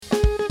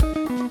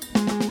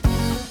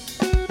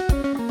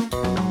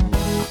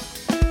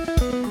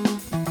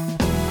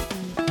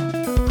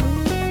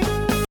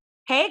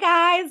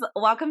guys,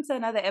 welcome to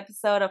another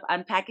episode of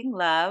Unpacking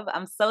Love.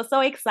 I'm so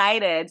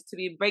excited to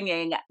be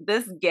bringing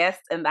this guest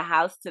in the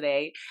house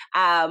today.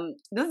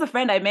 This is a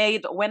friend I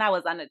made when I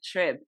was on a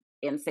trip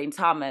in St.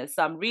 Thomas.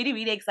 So I'm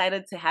really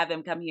excited to have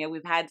him come here.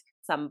 We've had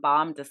some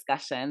bomb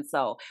discussions.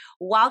 So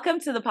welcome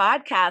to the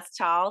podcast,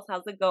 Charles.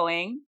 How's it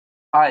going?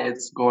 Hi,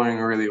 it's going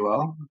really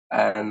well.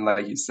 And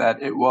like you said,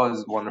 it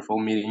was wonderful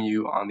meeting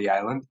you on the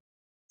island.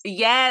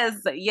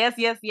 Yes.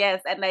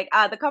 And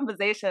the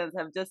conversations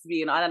have just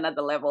been on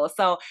another level.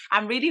 So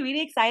I'm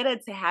really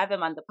excited to have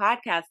him on the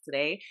podcast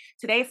today.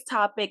 Today's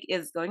topic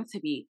is going to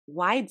be,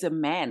 why do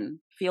men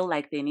feel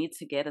like they need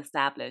to get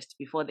established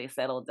before they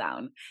settle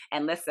down?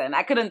 And listen,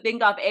 I couldn't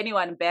think of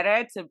anyone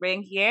better to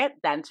bring here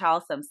than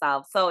Charles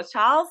himself. So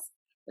Charles,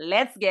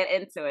 let's get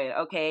into it,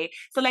 okay?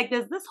 So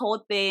there's this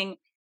whole thing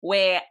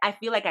where I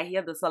feel like I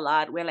hear this a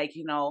lot where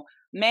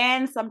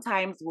men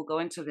sometimes will go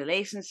into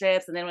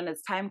relationships, and then when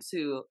it's time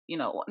to,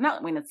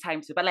 not when it's time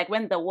to, but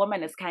when the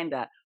woman is kind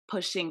of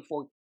pushing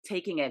for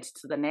taking it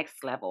to the next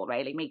level,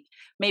 right?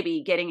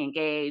 Maybe getting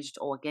engaged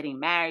or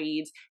getting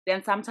married,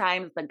 then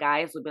sometimes the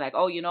guys would be like,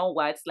 oh, you know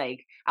what?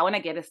 I want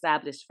to get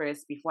established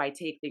first before I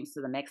take things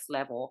to the next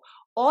level.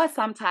 Or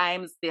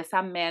sometimes there's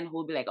some men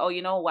who'll be like, oh,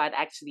 you know what?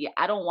 Actually,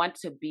 I don't want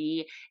to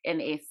be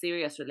in a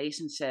serious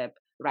relationship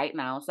right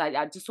now. So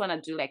I just want to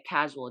do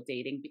casual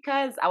dating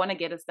because I want to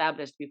get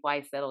established before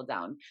I settle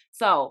down.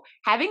 So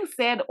having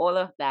said all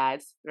of that,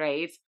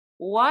 right,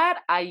 what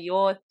are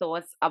your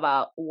thoughts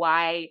about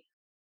why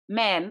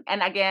men,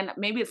 and again,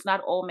 maybe it's not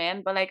all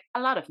men, but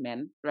a lot of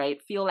men, right,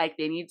 feel like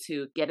they need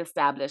to get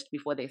established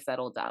before they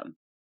settle down?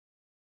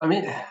 I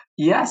mean,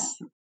 yes,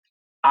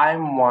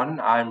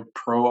 I'm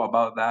pro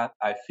about that.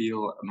 I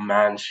feel a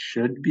man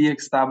should be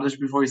established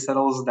before he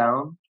settles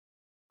down.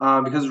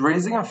 Because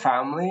raising a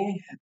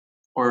family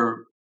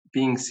or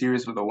being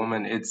serious with a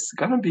woman, it's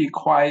gonna be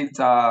quite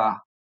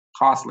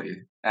costly.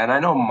 And I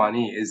know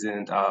money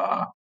isn't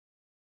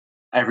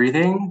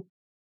everything,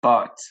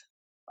 but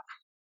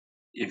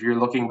if you're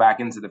looking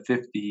back into the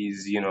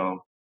 50s,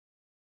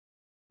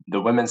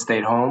 the women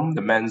stayed home,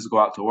 the men's go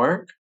out to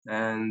work,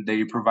 and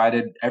they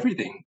provided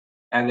everything.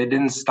 And they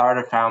didn't start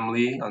a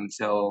family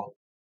until,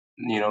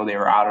 they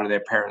were out of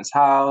their parents'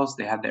 house,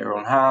 they had their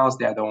own house,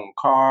 they had their own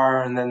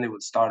car, and then they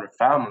would start a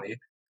family.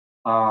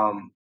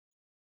 Um,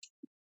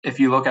 if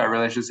you look at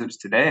relationships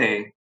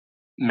today,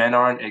 men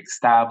aren't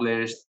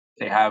established.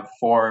 They have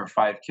 4 or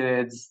 5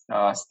 kids,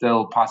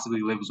 still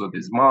possibly lives with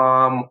his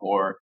mom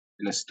or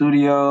in a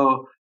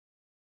studio.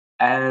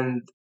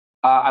 And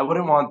I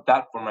wouldn't want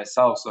that for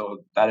myself.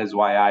 So that is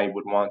why I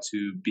would want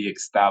to be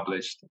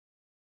established.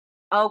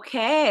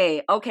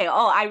 Okay.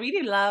 Oh, I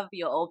really love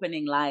your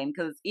opening line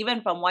because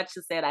even from what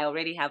you said, I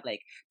already have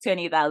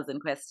 20,000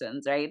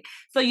 questions, right?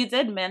 So you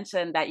did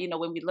mention that,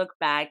 when we look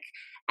back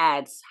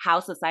at how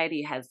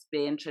society has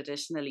been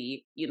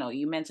traditionally,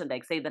 you mentioned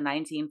say the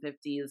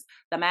 1950s,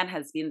 the man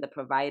has been the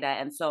provider.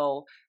 And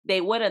so they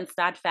wouldn't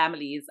start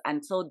families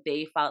until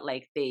they felt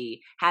like they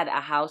had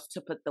a house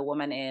to put the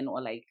woman in,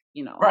 or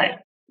Right.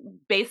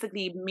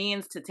 basically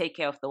means to take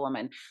care of the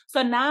woman.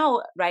 So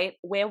now, right,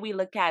 where we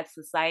look at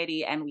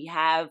society and we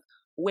have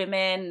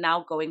women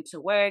now going to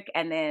work,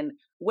 and then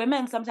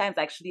women sometimes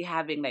actually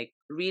having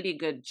really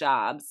good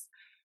jobs.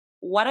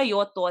 What are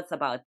your thoughts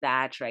about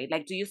that, right?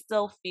 Do you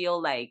still feel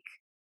like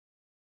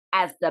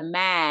as the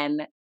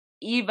man,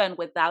 even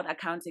without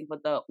accounting for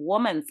the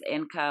woman's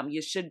income,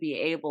 you should be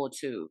able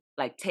to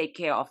take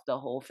care of the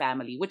whole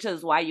family, which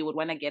is why you would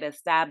want to get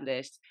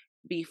established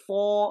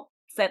before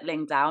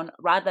settling down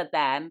rather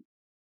than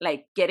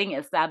getting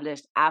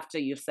established after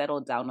you've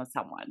settled down with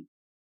someone?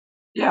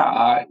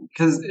 Yeah.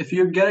 Because if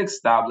you get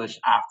established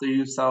after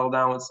you settle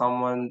down with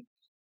someone,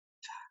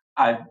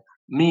 I,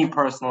 me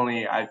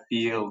personally, I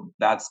feel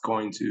that's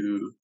going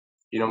to,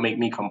 make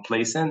me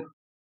complacent,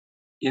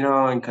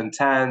 and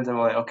content. And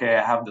like, okay,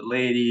 I have the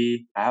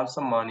lady, I have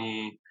some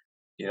money,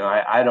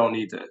 I don't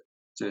need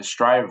to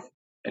strive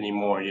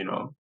anymore.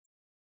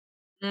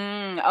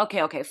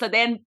 Okay. So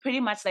then pretty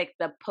much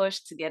the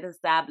push to get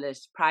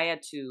established prior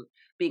to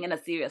being in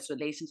a serious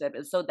relationship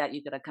is so that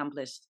you could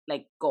accomplish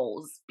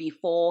goals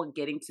before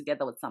getting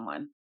together with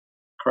someone.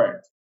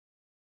 Correct.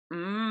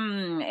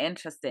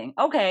 Interesting.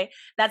 Okay.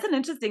 That's an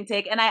interesting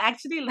take. And I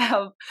actually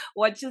love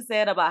what you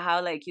said about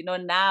how now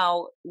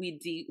now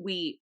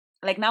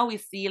we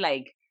see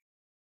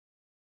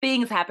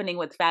things happening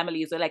with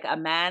families where a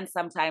man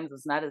sometimes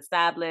is not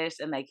established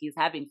and he's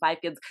having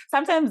 5 kids.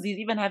 Sometimes he's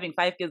even having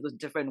 5 kids with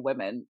different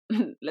women.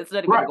 Let's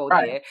not even Right, go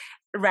right. there.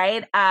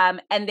 Right.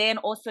 And then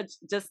also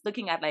just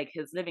looking at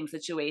his living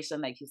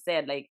situation, like you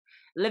said,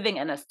 living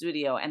in a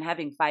studio and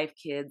having 5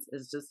 kids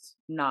is just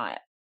not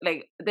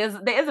there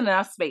isn't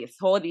enough space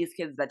for all these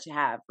kids that you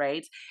have,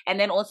 right? And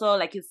then also,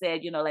 like you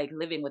said,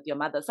 living with your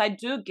mother. So I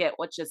do get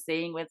what you're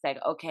saying with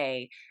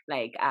okay,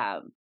 like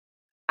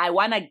I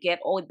want to get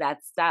all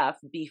that stuff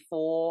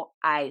before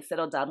I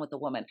settle down with a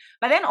woman.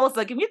 But then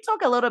also, can we talk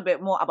a little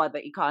bit more about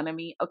the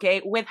economy?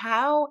 Okay, with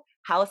how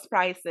house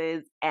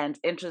prices and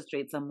interest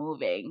rates are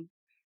moving,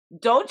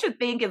 don't you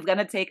think it's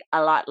gonna take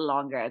a lot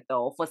longer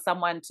though for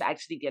someone to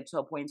actually get to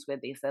a point where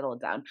they settle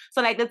down?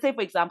 So like let's say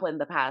for example in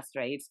the past,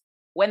 right?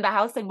 When the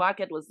housing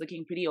market was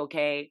looking pretty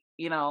okay,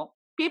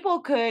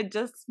 people could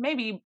just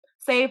maybe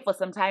save for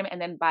some time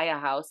and then buy a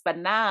house. But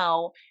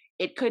now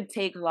it could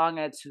take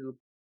longer to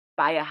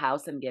buy a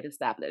house and get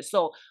established.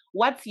 So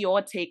what's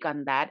your take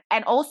on that?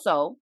 And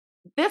also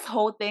this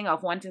whole thing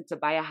of wanting to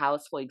buy a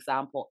house, for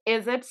example,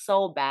 is it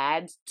so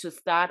bad to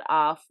start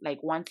off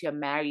like once you're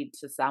married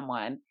to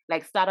someone,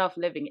 like start off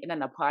living in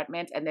an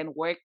apartment and then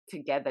work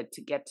together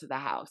to get to the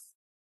house?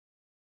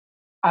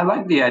 I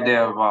like the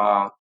idea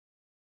of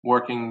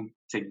working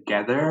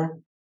together,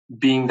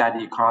 being that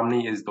the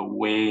economy is the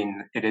way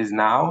it is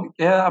now.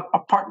 Yeah,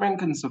 apartment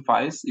can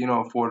suffice,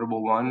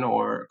 affordable one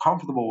or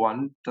comfortable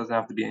one. Doesn't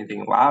have to be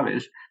anything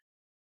lavish.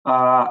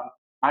 Uh,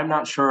 I'm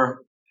not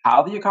sure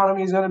how the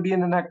economy is going to be in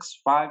the next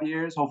 5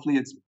 years. Hopefully,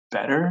 it's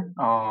better.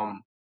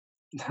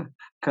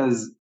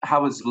 Because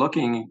how it's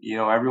looking,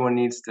 everyone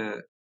needs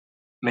to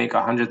make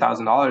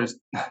 $100,000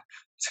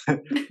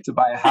 to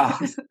buy a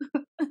house.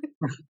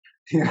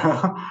 You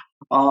know,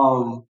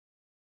 um,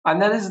 and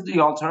that is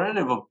the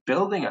alternative of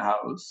building a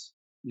house.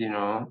 You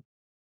know,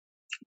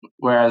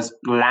 whereas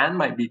land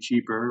might be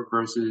cheaper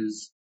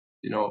versus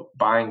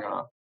buying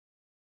a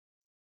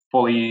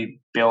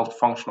fully built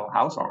functional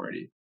house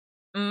already.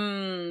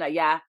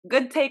 Yeah,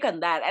 good take on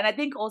that. And I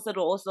think also to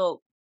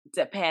also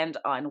depend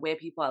on where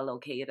people are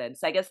located.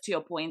 So I guess to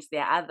your point,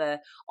 there are other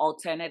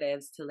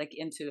alternatives to look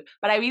into.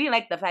 But I really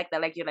like the fact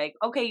that like you're like,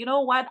 okay, you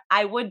know what?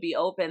 I would be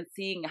open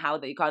seeing how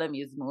the economy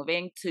is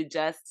moving to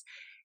just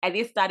at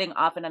least starting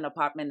off in an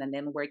apartment and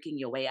then working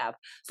your way up.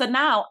 So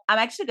now I'm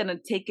actually gonna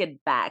take it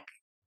back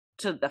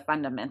to the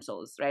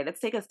fundamentals, right? Let's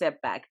take a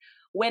step back.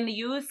 When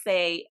you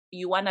say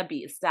you want to be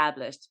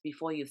established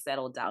before you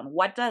settle down,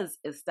 what does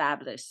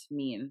established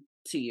mean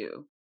to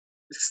you?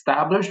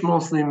 Established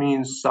mostly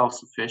means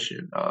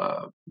self-sufficient,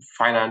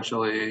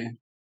 financially,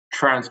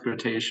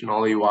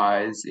 transportationally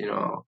wise.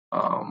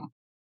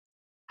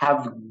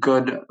 Have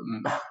good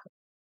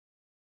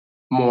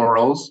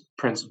morals,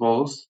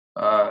 principles.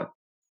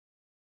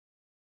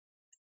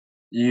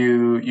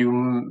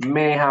 You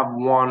may have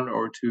one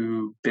or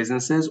two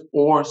businesses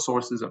or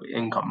sources of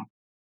income,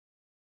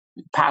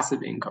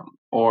 passive income,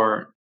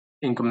 or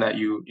income that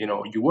you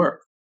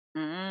work.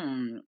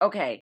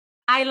 Okay.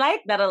 I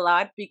like that a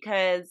lot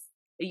because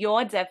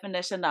your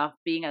definition of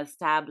being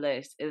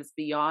established is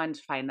beyond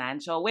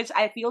financial, which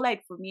I feel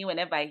like for me,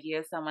 whenever I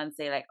hear someone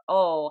say, like,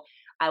 oh,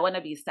 I want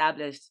to be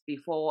established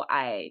before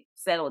I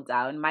settle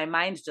down, my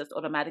mind just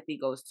automatically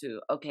goes to,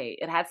 okay,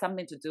 it has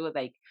something to do with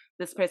like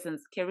this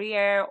person's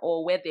career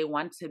or where they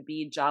want to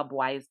be job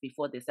wise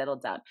before they settle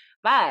down.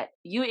 But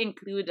you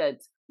included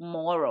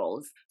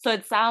morals. So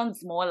it sounds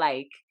more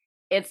like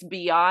it's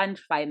beyond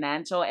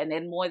financial and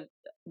then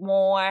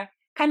more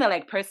kind of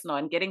like personal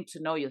and getting to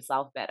know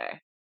yourself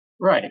better.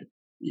 Right.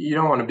 You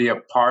don't want to be a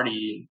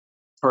party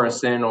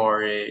person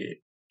or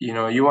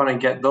you want to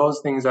get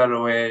those things out of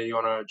the way. You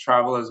want to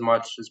travel as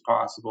much as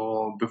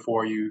possible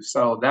before you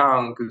settle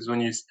down. Because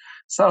when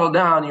settle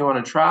down, you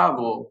want to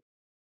travel.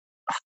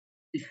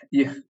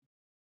 You,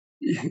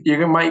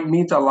 you might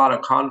meet a lot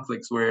of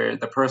conflicts where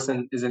the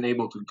person isn't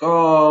able to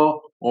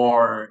go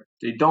or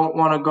they don't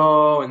want to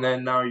go. And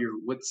then now you're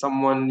with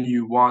someone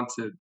you want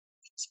to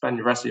spend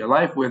the rest of your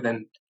life with.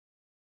 And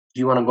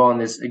you want to go on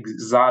this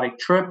exotic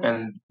trip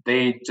and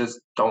they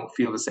just don't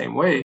feel the same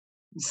way.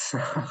 So,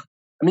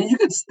 I mean, you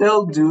could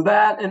still do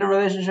that in a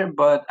relationship,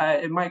 but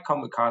it might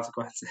come with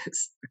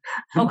consequences.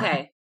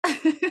 Okay.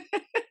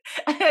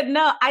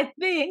 No, I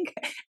think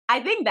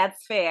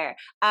that's fair.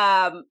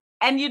 And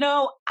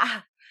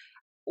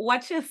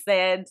what you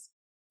said.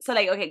 So,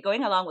 like, okay,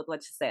 going along with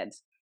what you said,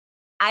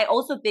 I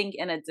also think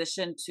in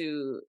addition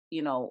to,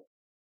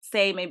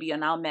 say maybe you're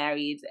now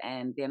married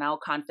and there are now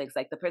conflicts,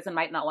 like the person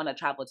might not want to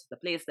travel to the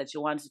place that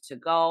you wanted to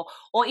go,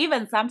 or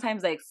even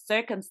sometimes like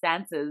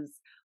circumstances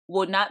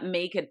would not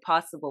make it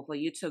possible for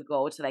you to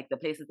go to like the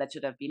places that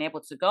you'd have been able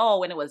to go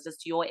when it was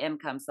just your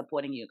income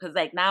supporting you. Because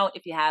like now,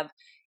 if you have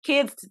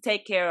kids to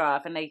take care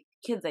of, and like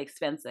kids are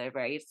expensive,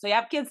 right? So you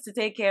have kids to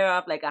take care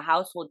of, like a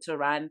household to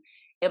run.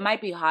 It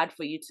might be hard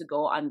for you to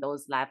go on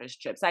those lavish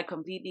trips. I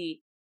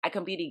completely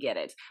get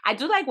it. I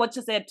do like what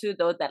you said too,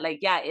 though, that like,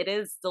 yeah, it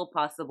is still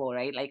possible,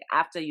 right? Like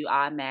after you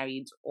are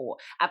married or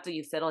after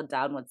you settle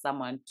down with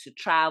someone to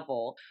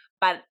travel.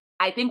 But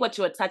I think what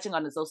you were touching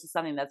on is also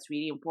something that's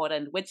really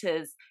important, which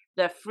is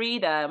the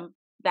freedom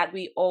that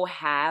we all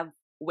have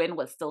when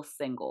we're still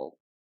single.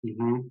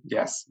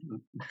 Yes,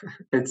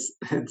 it's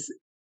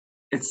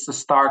a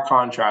stark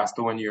contrast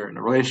to when you're in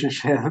a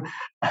relationship.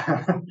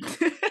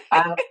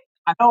 I,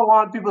 I don't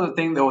want people to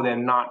think though they're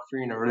not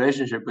free in a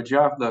relationship, but you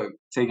have to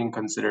take in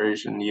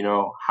consideration,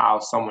 how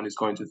someone is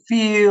going to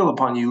feel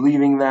upon you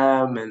leaving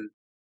them, and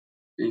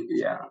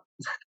yeah.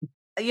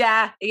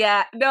 Yeah,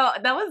 yeah. No,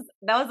 that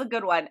was a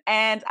good one.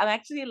 And I'm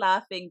actually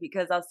laughing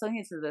because I was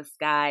talking to this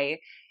guy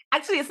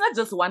Actually, it's not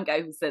just one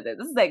guy who said it.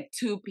 This is like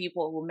two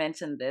people who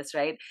mentioned this,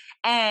 right?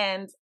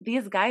 And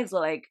these guys were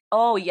like,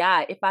 oh,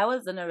 yeah, if I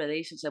was in a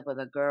relationship with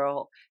a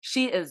girl,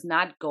 she is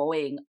not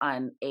going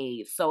on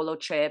a solo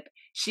trip.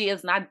 She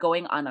is not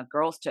going on a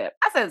girl's trip.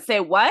 I said, say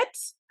what?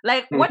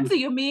 Like, what do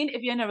you mean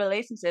if you're in a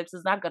relationship,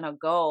 she's not going to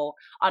go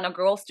on a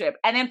girl's trip?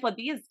 And then for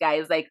these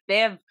guys, like,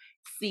 they've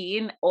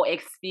seen or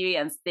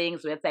experienced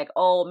things where it's like,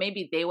 oh,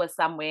 maybe they were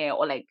somewhere,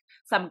 or like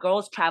some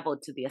girls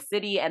traveled to their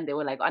city and they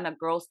were like on a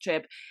girls'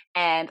 trip.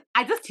 And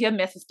I just hear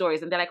messy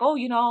stories, and they're like,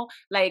 oh,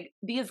 like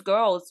these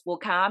girls will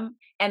come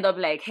and they'll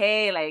be like,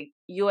 hey, like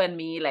you and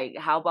me, like,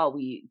 how about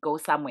we go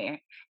somewhere?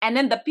 And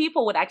then the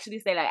people would actually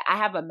say, like, I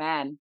have a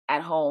man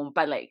at home,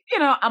 but like,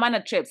 I'm on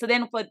a trip. So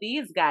then for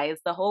these guys,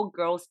 the whole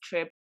girls'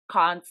 trip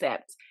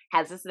concept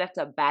has just left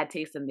a bad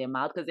taste in their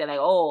mouth, because they're like,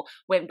 oh,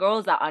 when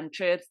girls are on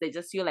trips, they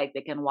just feel like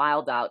they can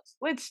wild out,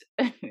 which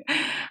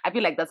I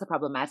feel like that's a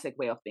problematic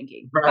way of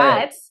thinking.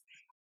 Right. But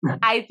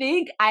I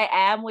think I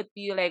am with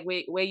you, like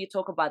where you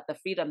talk about the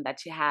freedom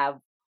that you have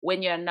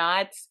when you're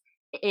not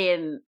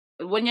in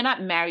when you're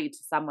not married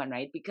to someone,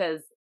 right?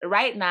 Because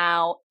right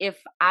now, if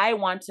I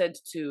wanted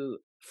to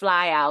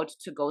fly out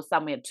to go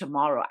somewhere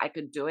tomorrow, I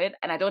could do it,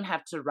 and I don't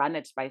have to run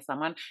it by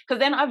someone. Because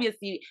then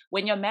obviously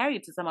when you're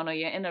married to someone or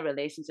you're in a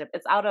relationship,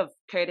 it's out of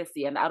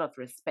courtesy and out of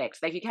respect.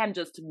 Like you can't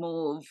just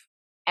move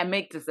and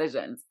make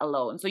decisions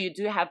alone. So you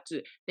do have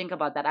to think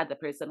about that other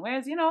person.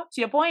 Whereas, to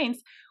your point,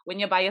 when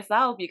you're by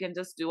yourself, you can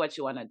just do what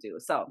you want to do.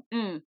 So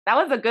that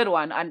was a good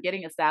one on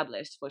getting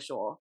established for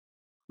sure.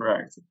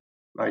 Correct.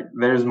 Like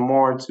there's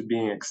more to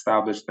being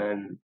established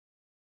than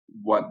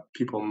what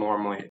people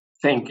normally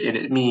think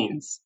it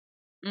means.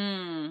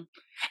 Mm.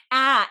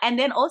 And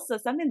then also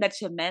something that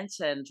you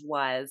mentioned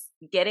was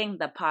getting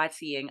the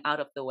partying out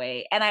of the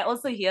way. And I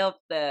also hear of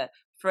the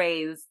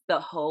phrase the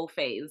whole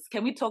phase.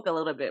 Can we talk a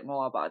little bit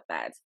more about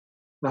that?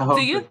 The Do whole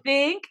you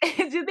thing. think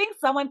do you think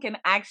someone can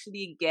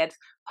actually get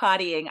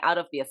partying out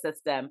of their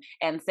system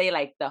and say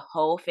like the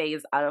whole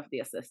phase out of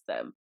their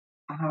system?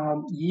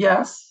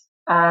 Yes,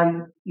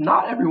 and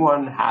not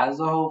everyone has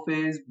a whole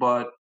phase,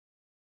 but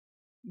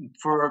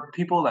for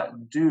people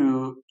that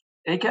do,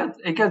 it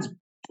gets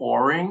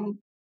boring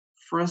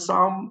for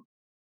some.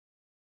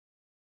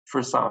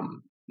 For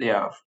some,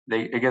 yeah,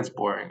 it gets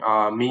boring.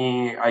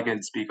 Me, I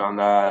can speak on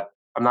that.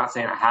 I'm not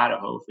saying I had a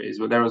whole phase,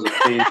 but there was a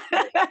phase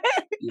where,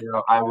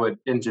 I would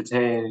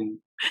entertain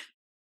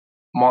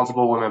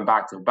multiple women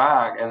back to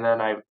back, and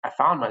then I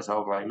found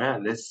myself like,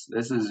 man, this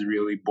is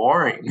really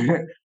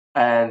boring,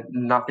 and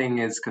nothing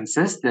is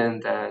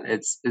consistent, and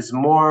it's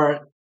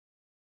more.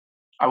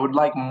 I would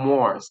like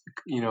more,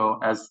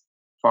 as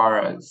far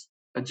as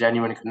a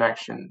genuine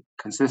connection,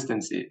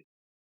 consistency.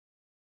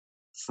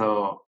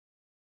 So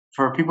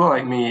for people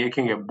like me, it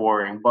can get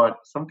boring, but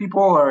some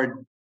people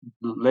are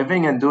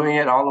living and doing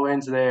it all the way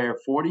into their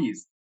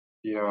 40s,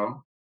 you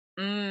know?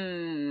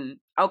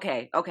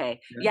 Okay, okay.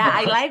 Yeah,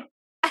 I Yeah. like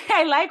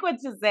I like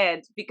what you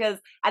said, because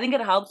I think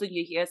it helps when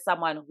you hear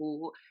someone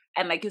who,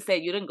 and like you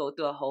said, you didn't go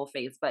through a whole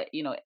phase, but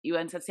you're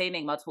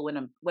entertaining multiple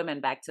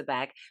women back to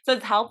back. So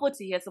it's helpful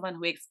to hear someone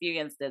who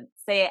experienced it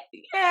say,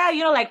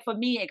 yeah, like for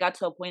me, it got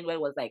to a point where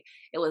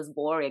it was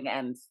boring,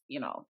 and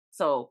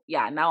so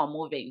yeah, now I'm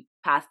moving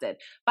past it.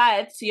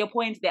 But to your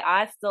point, there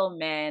are still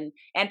men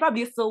and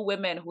probably still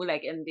women who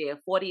like in their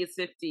 40s,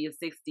 50s,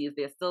 60s,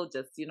 they're still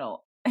just,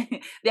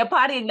 they're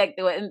partying like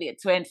they were in their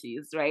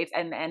 20s, right?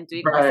 And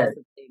doing all Right. sorts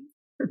of things.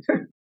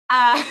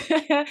 Uh,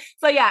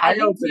 so yeah, I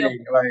think to your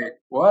Eye-opening, like,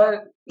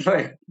 what?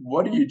 Like,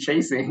 what are you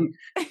chasing?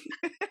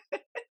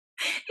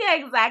 yeah,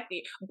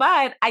 exactly.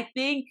 But I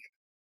think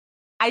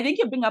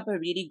you bring up a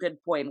really good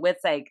point where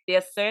it's like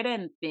there's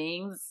certain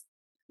things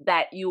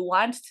that you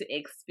want to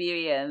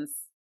experience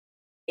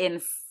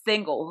in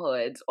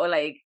singlehood, or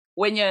like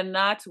when you're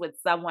not with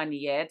someone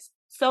yet,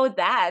 so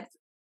that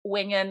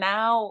when you're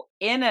now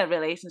in a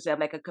relationship,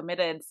 like a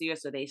committed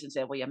serious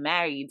relationship where you're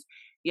married,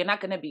 you're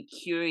not going to be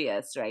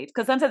curious, right?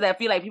 Because sometimes I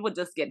feel like people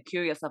just get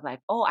curious of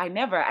like, oh, I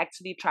never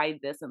actually tried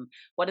this, and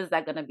what is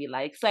that going to be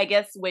like? So I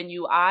guess when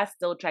you are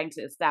still trying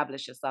to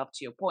establish yourself,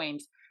 to your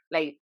point,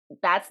 like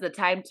that's the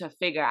time to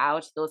figure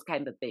out those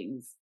kind of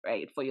things,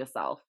 right, for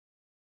yourself.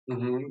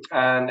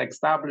 And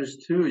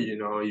established too,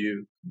 you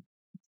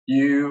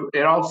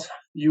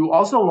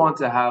also want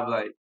to have,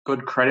 like,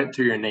 good credit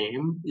to your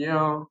name,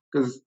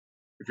 because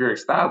if you're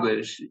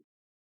established,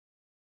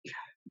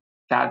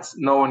 that's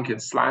no one can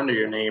slander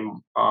your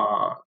name,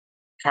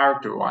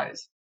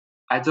 character-wise.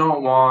 I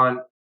don't want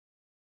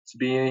to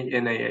be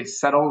in a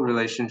settled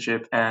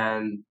relationship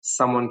and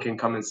someone can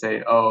come and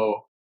say,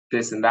 "Oh,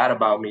 this and that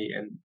about me,"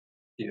 and,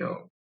 you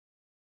know,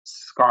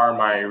 scar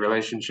my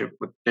relationship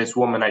with this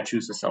woman I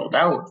choose to settle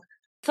down with.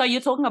 So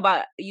you're talking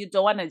about you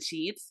don't want to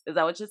cheat? Is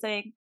that what you're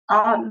saying?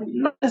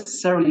 Not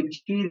necessarily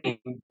cheating,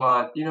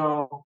 but,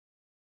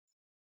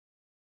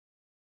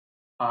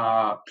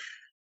 uh,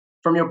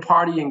 from your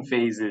partying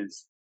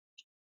phases,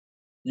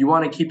 you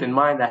wanna keep in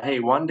mind that, "Hey,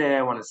 one day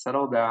I wanna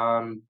settle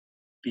down,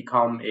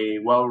 become a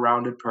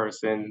well-rounded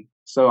person,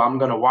 so I'm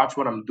gonna watch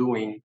what I'm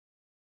doing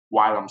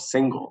while I'm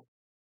single."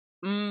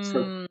 So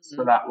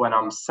Mm. that when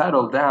I'm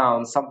settled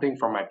down, something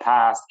from my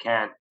past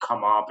can't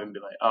come up and be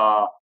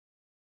like,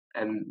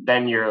 and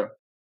then your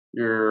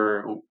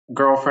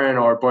girlfriend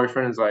or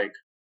boyfriend is like,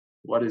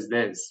 what is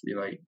this?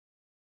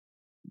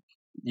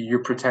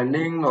 You're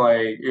pretending,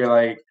 like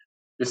you're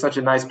such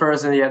a nice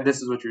person, yet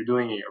this is what you're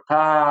doing in your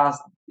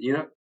past,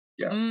 Yeah.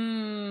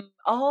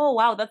 Oh,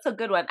 wow, that's a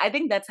good one. I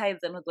think that ties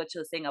in with what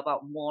you're saying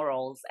about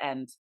morals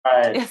and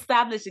Right.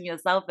 establishing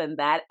yourself in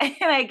that. And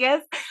I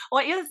guess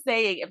what you're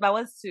saying, if I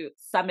was to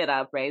sum it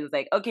up, right, is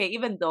like, okay,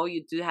 even though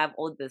you do have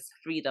all this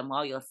freedom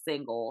while you're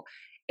single,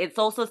 it's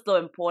also still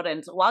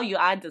important while you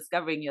are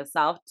discovering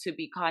yourself to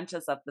be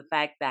conscious of the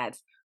fact that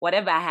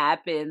whatever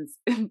happens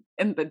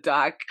in the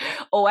dark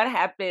or what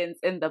happens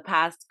in the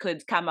past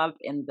could come up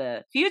in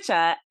the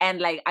future. And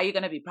like, are you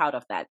going to be proud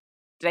of that?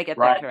 Did I get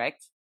that Right.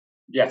 correct?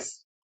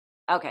 Yes.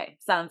 Okay,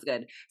 sounds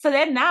good. So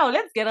then now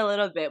let's get a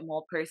little bit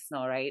more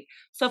personal, right?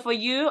 So for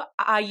you,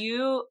 are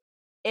you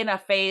in a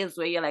phase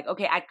where you're like,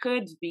 okay, I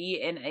could be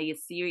in a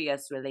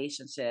serious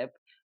relationship,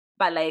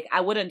 but like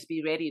I wouldn't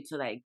be ready to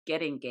like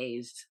get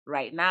engaged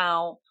right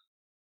now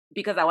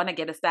because I want to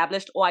get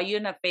established? Or are you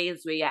in a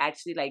phase where you're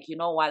actually like, you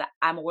know what,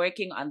 I'm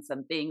working on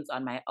some things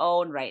on my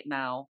own right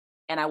now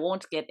and I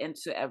won't get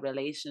into a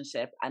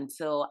relationship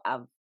until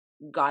I've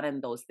gotten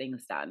those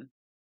things done?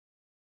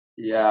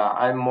 Yeah,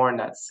 I'm more in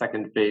that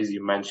second phase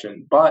you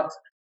mentioned, but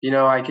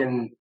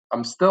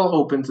I'm still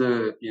open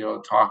to,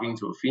 talking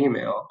to a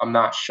female. I'm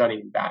not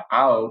shutting that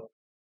out,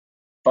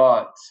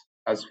 but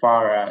as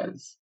far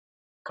as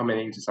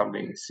committing to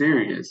something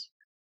serious,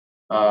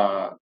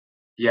 uh,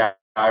 yeah,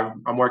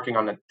 I'm working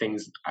on the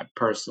things I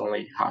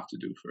personally have to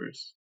do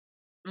first,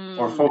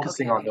 or Okay,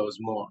 focusing on okay. those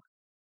more.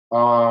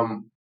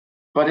 Um,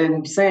 but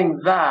in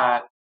saying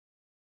that,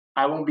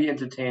 I won't be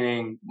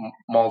entertaining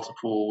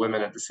multiple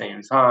women at the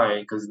same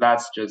time because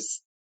that's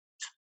just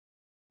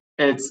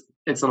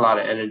it's a lot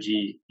of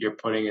energy you're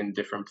putting in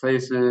different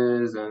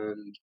places,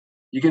 and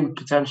you can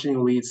potentially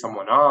lead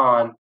someone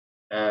on,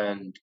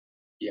 and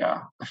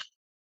yeah.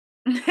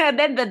 And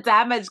then the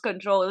damage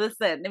control.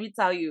 Listen, let me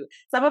tell you,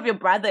 some of your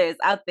brothers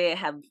out there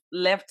have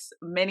left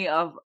many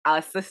of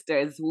our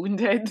sisters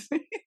wounded.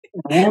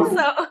 Wound.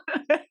 So,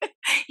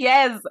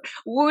 yes,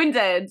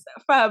 wounded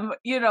from,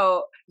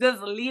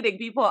 just leading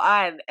people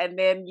on and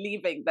then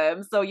leaving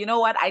them. So, you know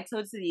what? I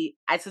totally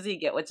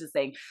get what you're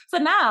saying. So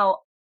now,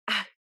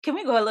 can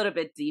we go a little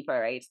bit deeper,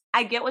 right?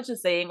 I get what you're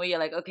saying where you're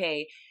like,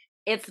 okay,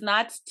 it's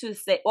not to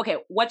say, okay,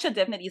 what you're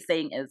definitely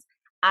saying is,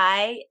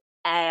 I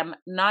am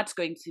not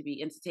going to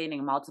be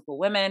entertaining multiple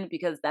women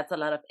because that's a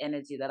lot of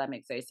energy that I'm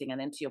exerting. And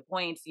then to your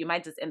point, you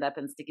might just end up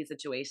in sticky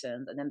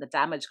situations and then the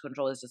damage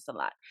control is just a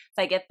lot.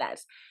 So I get that.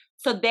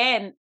 So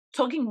then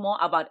talking more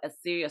about a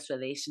serious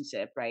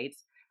relationship, right?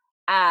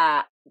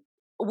 Uh,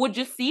 would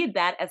you see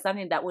that as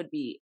something that would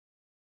be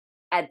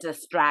a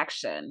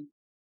distraction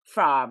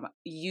from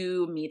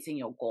you meeting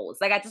your goals?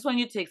 Like, I just want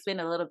you to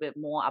explain a little bit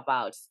more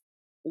about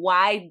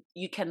why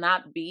you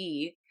cannot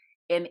be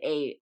in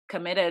a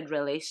committed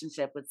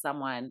relationship with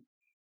someone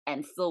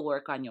and still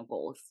work on your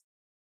goals.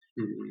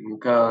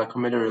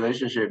 Committed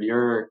relationship,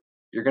 you're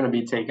gonna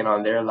be taking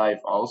on their life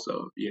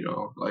also.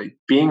 Like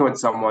being with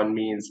someone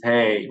means,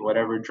 hey,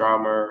 whatever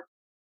drama,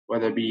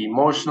 whether it be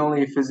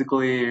emotionally,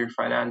 physically, or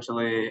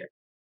financially,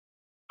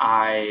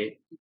 I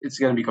it's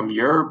gonna become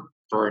your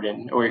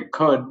burden, or it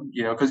could,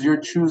 because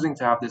you're choosing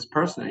to have this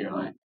person in your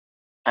life.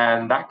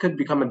 And that could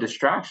become a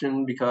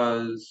distraction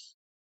because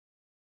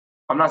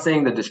I'm not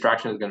saying the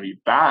distraction is gonna be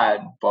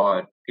bad,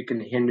 but it can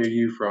hinder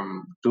you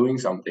from doing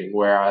something.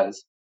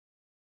 Whereas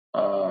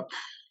uh,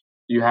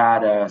 you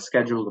had a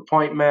scheduled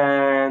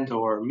appointment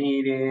or a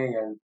meeting,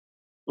 and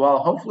well,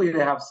 hopefully they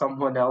have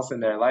someone else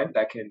in their life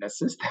that can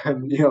assist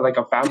them, like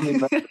a family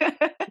member,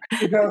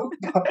 you know.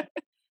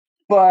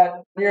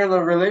 But near the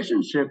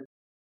relationship,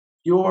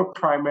 you're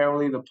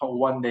primarily the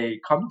one they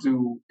come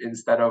to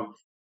instead of,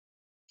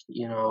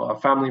 a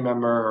family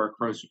member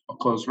or a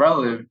close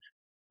relative.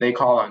 They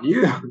call on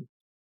you.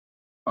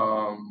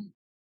 Um,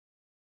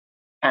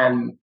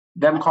 and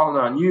them calling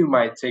on you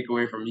might take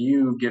away from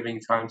you giving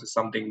time to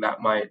something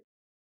that might,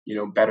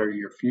 better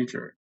your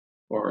future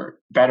or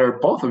better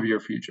both of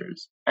your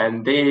futures.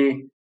 And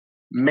they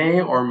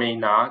may or may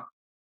not,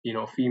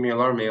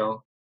 female or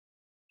male,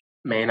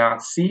 may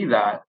not see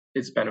that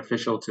it's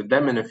beneficial to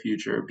them in the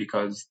future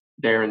because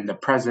they're in the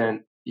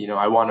present.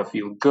 I want to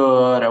feel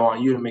good. I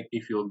want you to make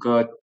me feel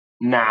good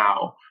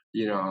now,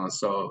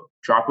 so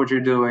drop what you're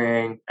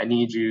doing. I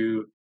need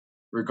you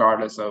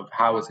regardless of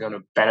how it's going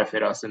to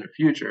benefit us in the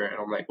future. And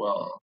I'm like,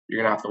 well,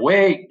 you're going to have to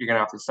wait. You're going to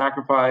have to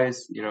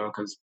sacrifice,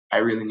 because I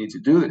really need to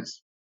do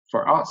this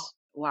for us.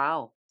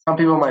 Wow. Some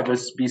people might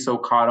just be so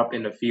caught up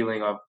in the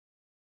feeling of,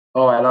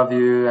 oh, I love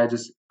you.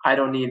 I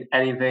don't need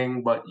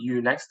anything but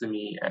you next to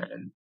me.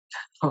 And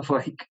I'm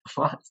like,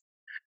 what?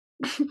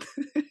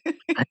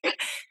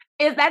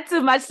 Is that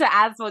too much to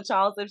ask for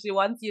Charles if she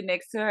wants you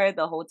next to her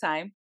the whole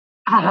time?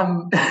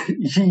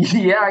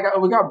 Yeah,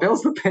 we got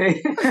bills to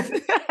pay.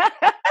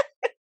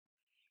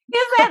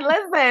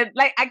 Listen,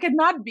 like I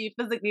cannot be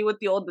physically with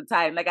you all the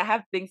time. Like I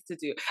have things to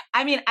do.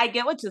 I mean, I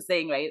get what you're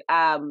saying, right?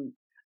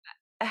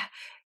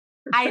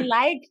 I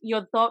like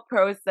your thought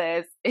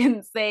process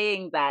in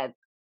saying that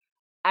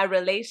a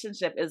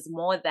relationship is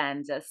more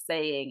than just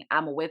saying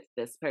I'm with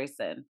this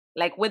person.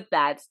 Like with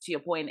that, to your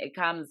point, it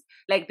comes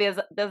like there's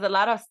a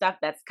lot of stuff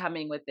that's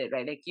coming with it,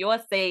 right? Like you're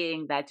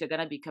saying that you're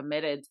gonna be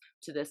committed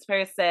to this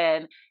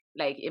person,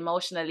 like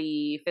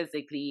emotionally,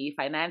 physically,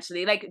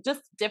 financially, like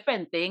just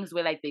different things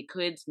where like they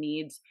could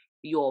need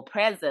your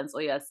presence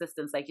or your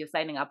assistance, like you're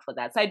signing up for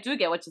that. So I do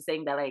get what you're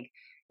saying that like,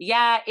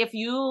 yeah, if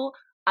you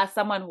are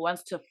someone who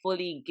wants to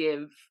fully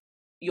give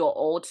your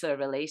all to a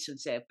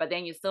relationship, but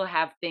then you still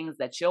have things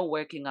that you're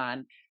working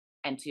on.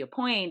 And to your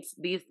point,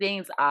 these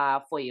things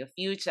are for your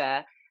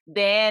future.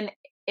 Then,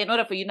 in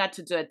order for you not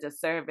to do a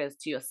disservice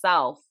to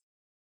yourself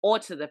or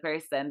to the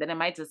person, then it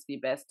might just be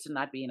best to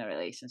not be in a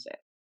relationship.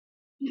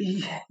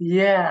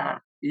 Yeah,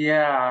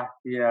 yeah,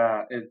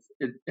 yeah.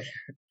 It.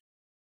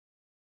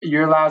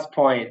 Your last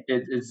point.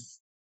 It is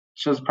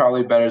just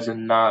probably better to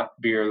not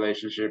be a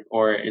relationship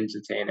or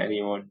entertain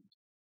anyone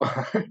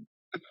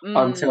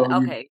until you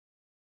Okay.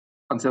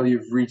 until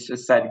you've reached a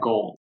set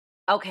goal.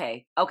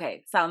 Okay.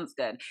 Okay. Sounds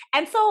good.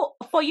 And so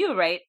for you,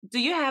 right? Do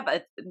you have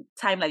a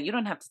timeline? You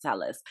don't have to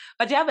tell us,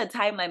 but do you have a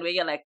timeline where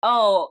you're like,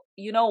 oh,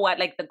 you know what?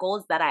 Like the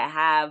goals that I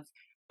have,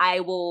 I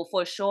will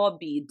for sure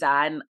be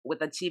done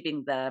with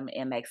achieving them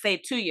in like, say,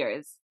 2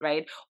 years,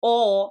 right?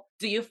 Or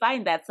do you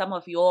find that some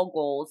of your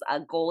goals are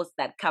goals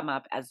that come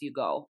up as you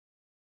go?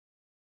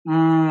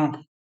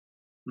 Mm,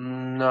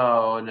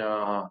 no,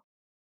 no.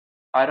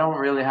 I don't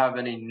really have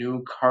any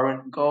new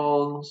current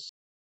goals.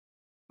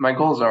 My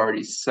goals are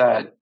already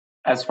set.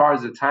 As far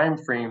as the time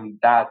frame,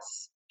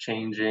 that's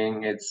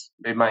changing.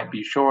 It might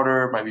be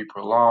shorter, might be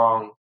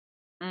prolonged.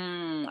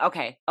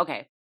 Okay.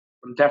 Okay.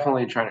 I'm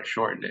definitely trying to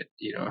shorten it,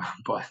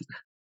 but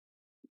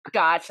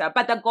Gotcha.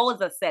 But the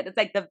goals are set. It's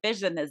like the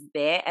vision is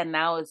there and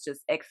now it's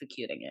just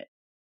executing it.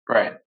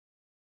 right.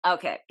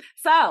 Okay.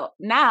 So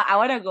now I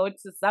want to go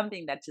to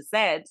something that you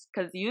said,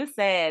 because you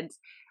said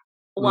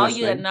I'm while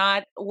you are listening.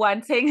 not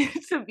wanting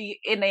to be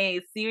in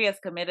a serious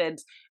committed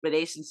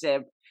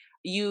relationship,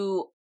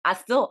 you are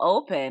still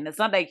open. It's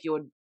not like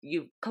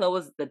you've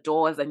closed the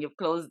doors and you've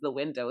closed the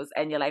windows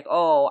and you're like,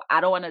 oh,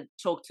 I don't want to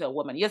talk to a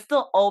woman. You're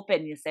still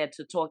open, you said,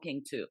 to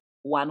talking to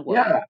one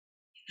woman. Yeah,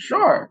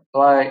 sure.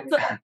 Like, So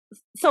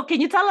so can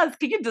you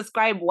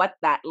describe what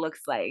that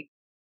looks like?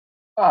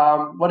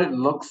 what it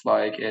looks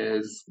like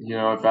is,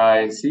 if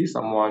I see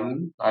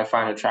someone I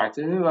find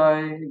attractive,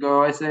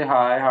 I say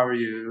hi, how are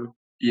you?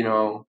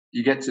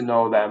 You get to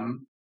know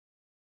them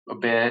a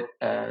bit,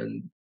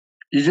 and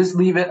you just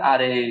leave it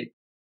at a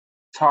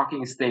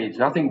talking stage,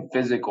 nothing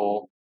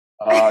physical.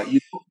 You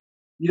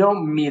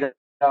don't meet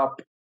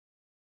up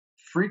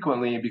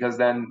frequently because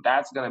then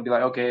that's gonna be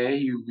like, okay,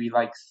 he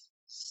likes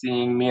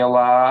seeing me a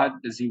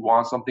lot. Does he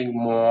want something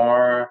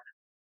more?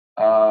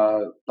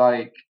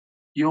 Like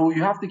you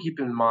have to keep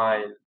in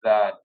mind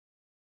that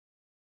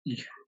y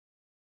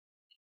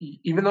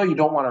even though you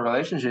don't want a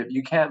relationship,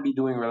 you can't be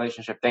doing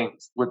relationship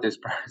things with this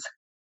person.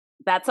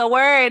 That's a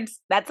word.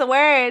 That's a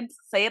word.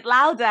 Say it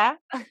louder.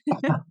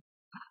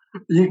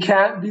 You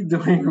can't be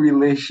doing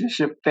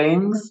relationship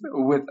things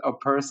with a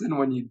person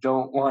when you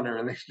don't want a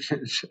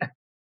relationship.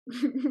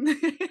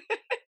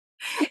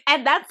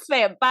 And that's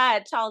fair.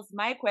 But Charles,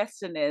 my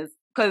question is,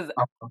 because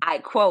I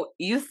quote,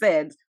 you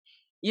said,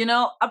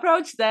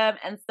 approach them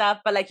and stuff,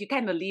 but like you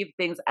kind of leave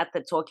things at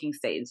the talking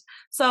stage.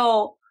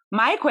 So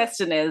my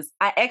question is,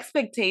 are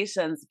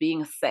expectations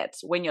being set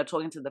when you're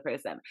talking to the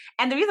person?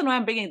 And the reason why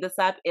I'm bringing this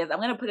up is I'm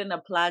going to put in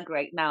a plug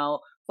right now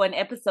for an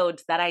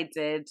episode that I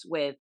did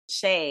with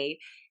Shay.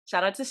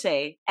 Shout out to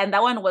Shay. And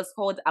that one was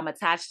called I'm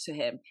Attached to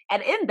Him.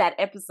 And in that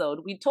episode,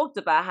 we talked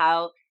about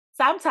how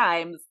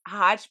sometimes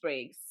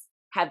heartbreaks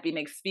have been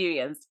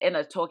experienced in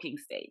a talking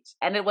stage.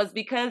 And it was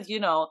because,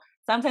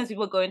 sometimes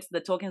people go into the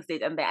talking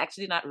stage and they're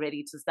actually not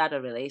ready to start a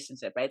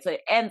relationship, right? So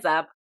it ends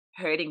up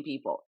hurting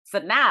people. So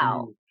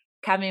now, Mm.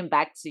 coming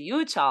back to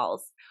you,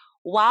 Charles,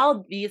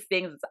 while these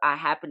things are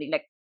happening,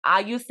 like,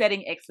 are you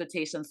setting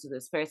expectations to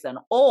this person,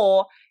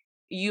 or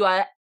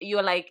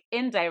you're like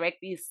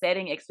indirectly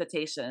setting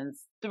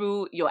expectations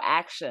through your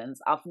actions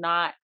of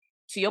not,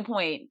 to your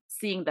point,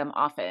 seeing them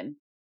often?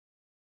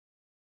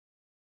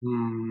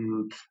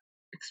 Hmm,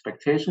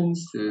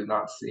 expectations to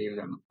not seeing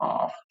them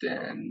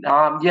often.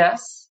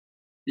 Yes,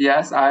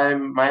 yes.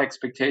 My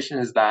expectation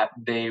is that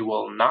they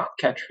will not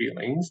catch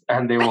feelings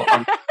and they will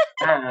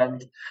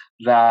understand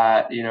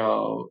that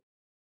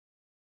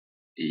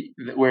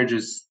we're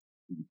just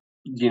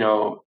you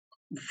know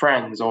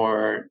friends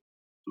or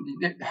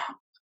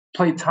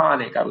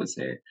platonic. I would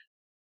say.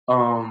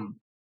 Um,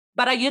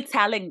 But are you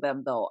telling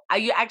them though? Are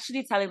you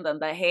actually telling them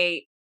that,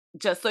 hey,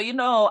 just so you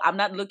know, I'm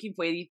not looking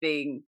for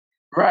anything.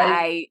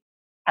 right.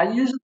 I I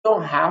usually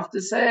don't have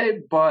to say,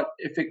 but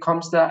if it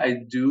comes to that, I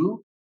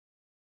do.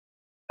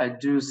 I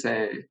do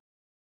say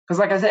because,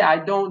 like I say, I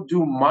don't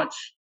do much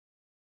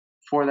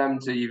for them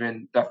to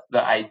even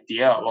the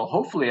idea. Well,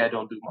 hopefully, I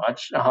don't do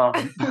much.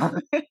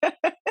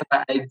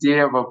 the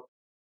idea of a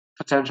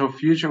potential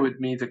future with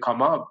me to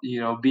come up,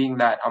 being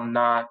that I'm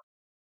not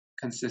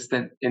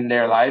consistent in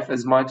their life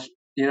as much.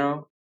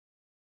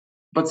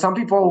 But some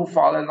people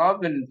fall in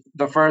love in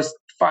the first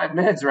 5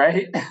 minutes,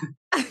 right?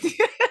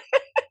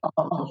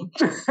 Um,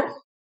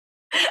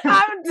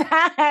 I'm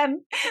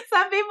done.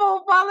 Some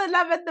people fall in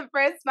love in the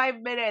first 5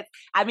 minutes.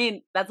 I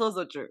mean, that's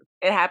also true.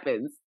 It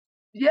happens.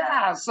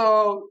 yeah,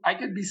 so I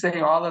could be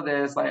saying all of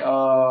this like,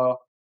 oh,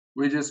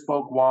 we just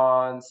spoke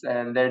once,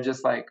 and they're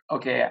just like,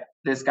 okay,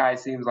 this guy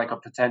seems like a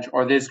potential,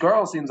 or this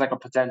girl seems like a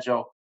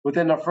potential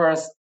within the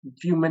first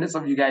few minutes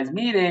of you guys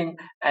meeting,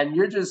 and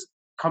you're just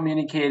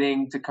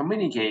communicating to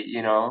communicate.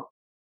 So,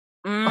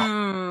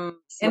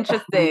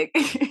 Interesting.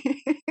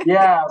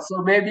 yeah,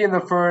 so maybe in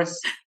the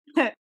first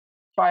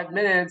 5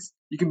 minutes,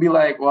 you can be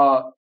like,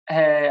 well,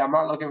 hey, I'm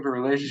not looking for a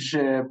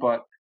relationship,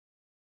 but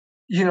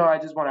I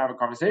just want to have a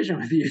conversation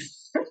with you.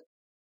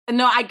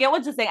 No, I get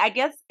what you're saying. I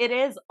guess it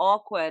is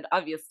awkward,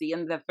 obviously,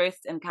 in the first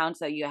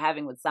encounter you're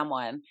having with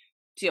someone.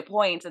 To your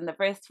point, in the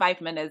first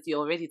 5 minutes, you're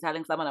already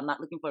telling someone, I'm not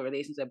looking for a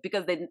relationship,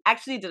 because they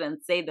actually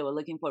didn't say they were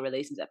looking for a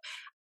relationship.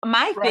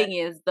 My Right. thing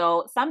is,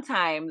 though,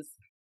 sometimes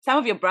some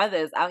of your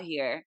brothers out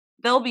here,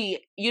 they'll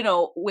be,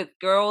 with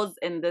girls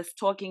in this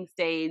talking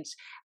stage.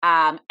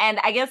 And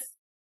I guess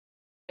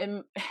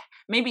um,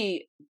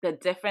 maybe the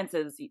difference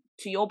is,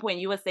 to your point,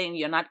 you were saying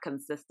you're not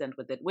consistent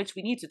with it, which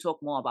we need to talk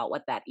more about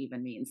what that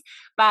even means.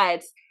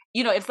 But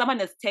if someone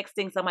is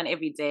texting someone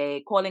every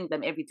day, calling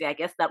them every day, I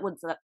guess that would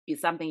be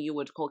something you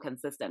would call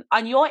consistent.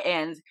 On your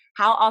end,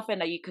 how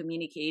often are you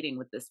communicating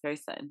with this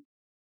person?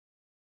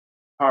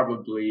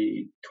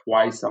 Probably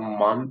twice a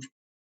month.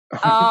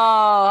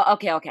 Oh,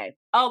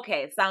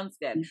 okay, sounds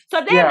good. So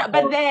Yeah, then,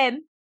 but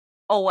then,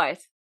 oh, what?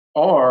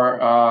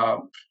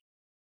 or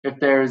if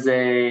there's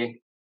a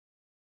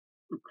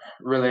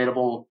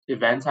relatable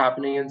event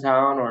happening in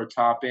town or a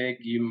topic,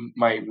 you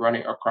might run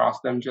it across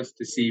them just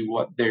to see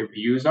what their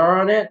views are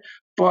on it.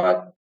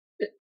 But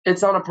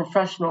it's on a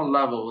professional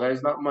level.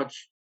 There's not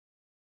much,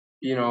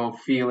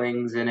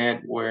 feelings in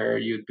it where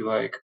you'd be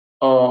like,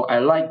 "Oh, I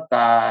like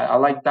that. I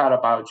like that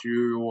about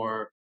you,"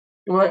 or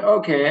you're like,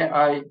 "Okay,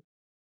 I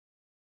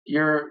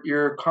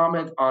your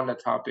comment on the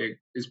topic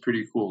is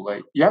pretty cool."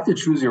 Like, you have to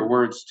choose your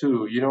words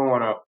too. You don't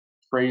want to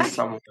praise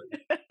someone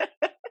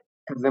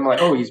because I'm like,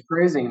 "Oh, he's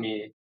praising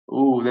me.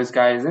 Ooh, this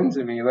guy is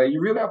into me." Like,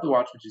 you really have to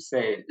watch what you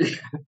say.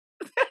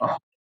 Oh,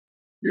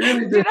 you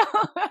really you do. know,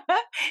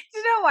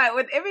 you know what?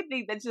 With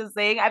everything that you're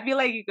saying, I feel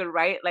like you could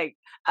write like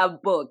a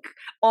book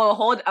or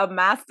hold a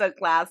master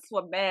class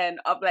for men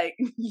of like,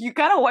 you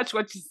gotta watch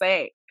what you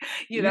say.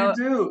 You You know,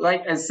 do.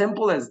 Like, as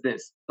simple as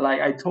this.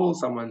 Like, I told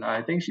someone,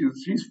 I think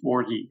she's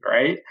 40,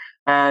 right?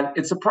 And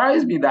it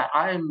surprised me that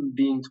I'm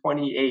being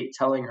 28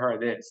 telling her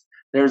this.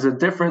 There's a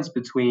difference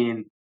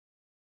between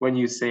when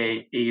you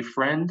say a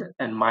friend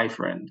and my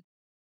friend.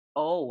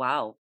 oh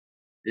wow.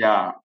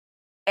 Yeah.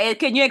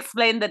 Can you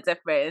explain the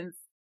difference?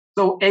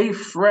 So a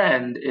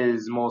friend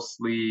is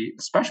mostly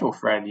a special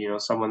friend,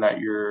 someone that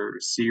you're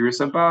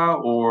serious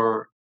about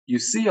or you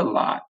see a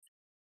lot.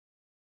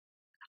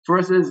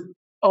 Versus,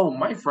 oh,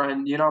 my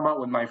friend, I'm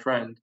out with my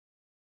friend.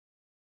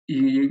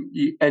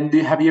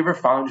 Have you ever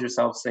found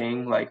yourself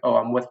saying like, "Oh,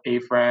 I'm with a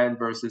friend,"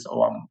 versus,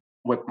 "Oh, I'm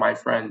with my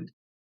friend"?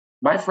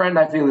 My friend,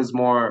 I feel, is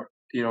more,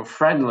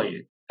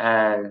 friendly,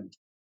 and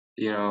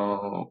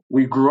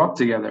we grew up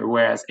together.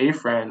 Whereas a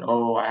friend,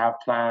 oh, I have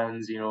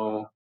plans,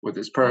 with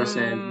this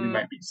person. We Mm.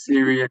 might be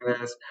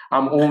serious.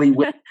 I'm only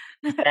with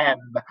them,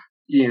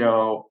 you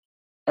know.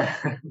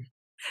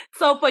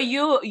 So for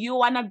you, you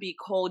wanna be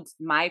called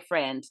my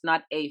friend,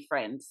 not a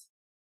friend.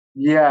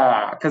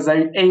 Yeah, because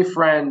a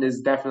friend is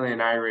definitely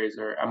an eye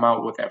raiser. I'm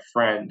out with a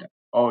friend.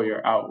 Oh,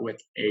 you're out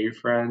with a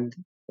friend?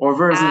 Or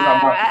versus I'm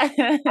out with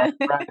Ah. my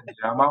friend.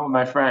 I'm out with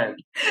my friend.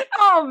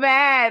 Oh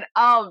man.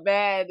 Oh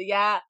man.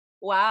 Yeah.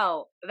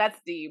 Wow. That's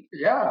deep.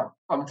 Yeah,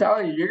 I'm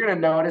telling you, you're gonna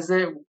notice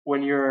it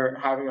when you're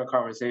having a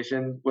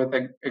conversation with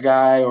a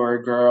guy or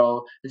a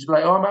girl. It's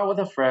like, oh, I'm out with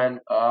a friend.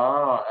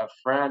 Oh, a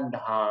friend,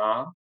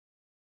 huh?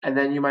 And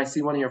then you might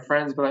see one of your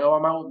friends be like, oh,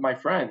 I'm out with my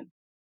friend.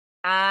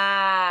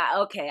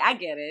 Ah, okay, I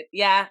get it.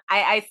 Yeah,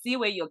 I see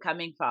where you're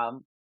coming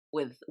from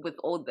with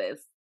all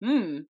this.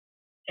 Hmm.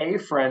 A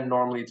friend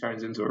normally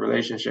turns into a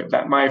relationship.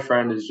 That my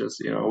friend is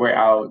just, we're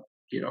out.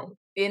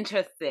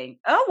 Interesting.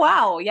 Oh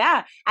wow,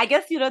 yeah. I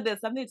guess there's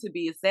something to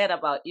be said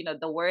about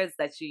the words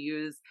that you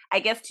use.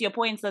 I guess to your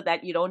point, so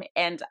that you don't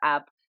end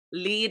up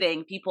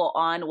leading people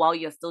on while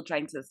you're still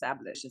trying to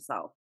establish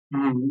yourself.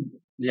 Mhm.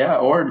 Yeah,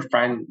 or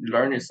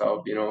learn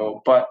yourself,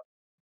 but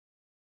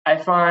I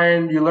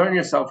find you learn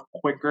yourself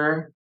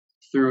quicker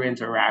through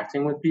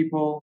interacting with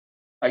people.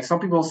 Like some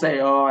people say,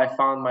 "Oh, I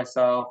found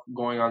myself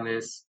going on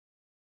this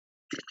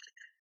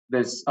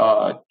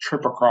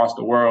trip across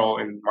the world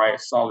in my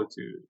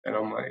solitude," and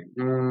I'm like,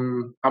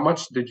 how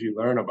much did you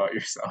learn about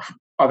yourself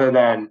other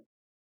than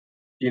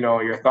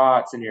your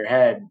thoughts in your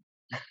head?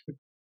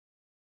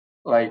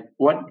 Like,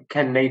 what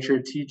can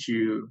nature teach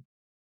you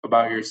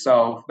about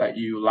yourself that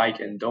you like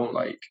and don't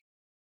like?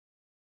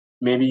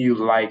 Maybe you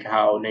like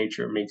how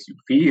nature makes you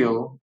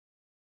feel,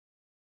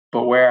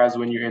 But whereas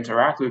when you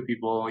interact with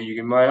people, you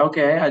can be like,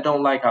 okay, I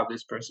don't like how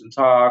this person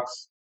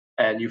talks,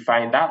 and you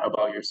find out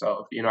about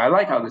yourself. I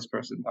like how this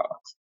person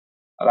talks.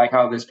 I like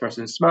how this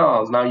person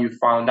smells. Now you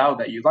found out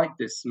that you like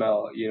this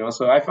smell.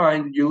 So I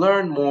find you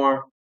learn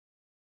more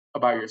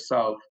about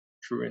yourself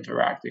through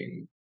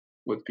interacting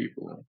with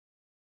people.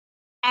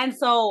 And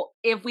so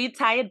if we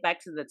tie it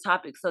back to the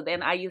topic, so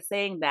then are you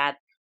saying that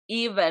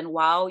even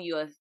while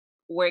you're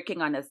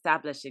working on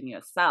establishing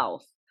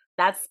yourself,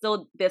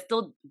 there's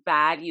still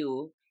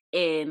value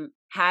in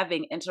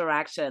having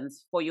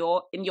interactions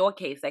in your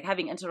case, like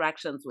having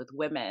interactions with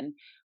women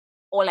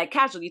or like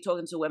casually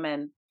talking to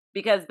women,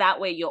 because that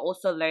way you're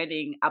also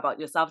learning about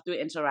yourself through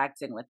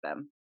interacting with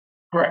them.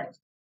 Correct.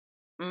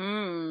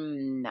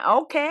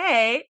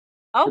 Okay.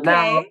 But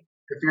now, Okay.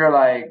 if you're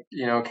like,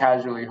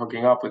 casually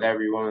hooking up with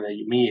every woman that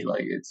you meet,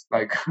 like it's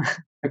like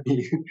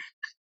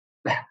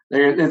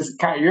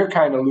you're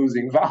kind of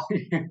losing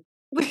value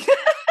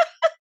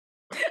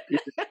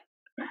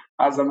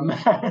as a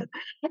man.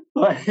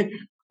 like,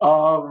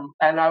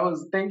 and I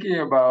was thinking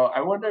about,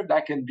 I wonder if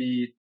that can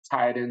be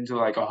tied into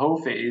like a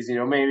whole phase.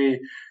 Maybe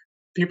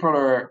people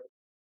are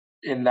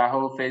in that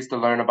whole phase to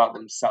learn about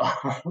themselves.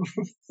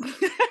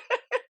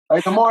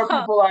 Like the more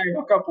people I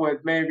hook up with,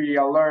 maybe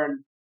I'll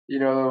learn,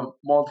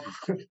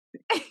 multiple.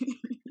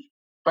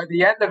 By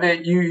the end of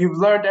it, you've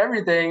learned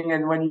everything,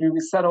 and when you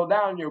settle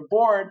down, you're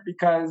bored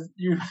because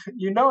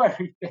you know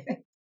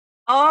everything.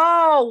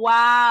 Oh,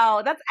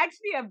 wow. That's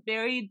actually a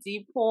very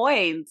deep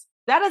point.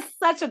 That is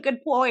such a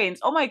good point.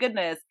 Oh my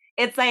goodness.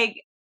 It's like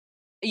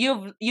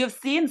you've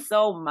seen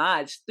so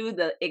much through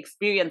the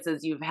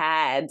experiences you've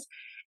had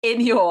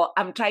in your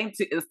I'm trying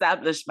to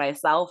establish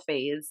myself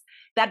phase,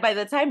 that by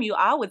the time you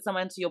are with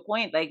someone, to your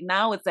point, like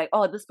now it's like,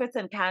 oh, this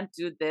person can't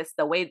do this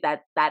the way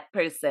that that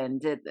person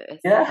did this.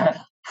 Yeah,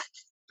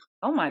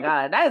 Oh my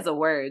God, that is a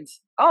word.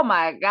 Oh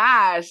my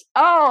gosh.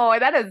 Oh,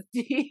 that is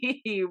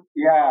deep.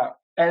 yeah.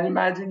 And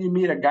imagine you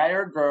meet a guy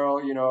or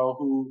girl,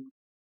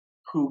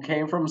 who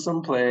came from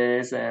some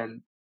place,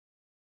 and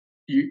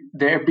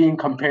they're being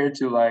compared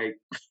to like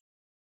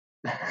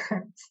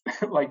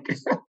like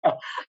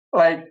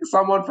like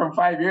someone from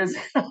 5 years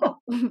ago.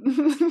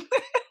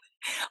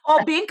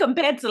 Or being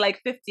compared to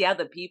like 50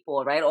 other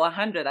people, right? Or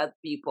 100 other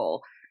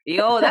people.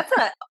 Yo,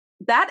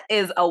 that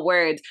is a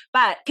word.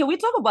 But can we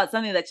talk about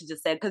something that you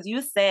just said? Because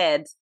you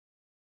said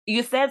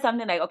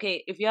something like,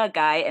 okay, if you're a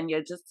guy and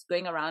you're just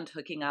going around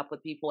hooking up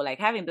with people, like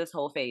having this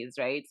whole phase,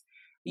 right?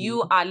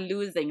 You Mhm. are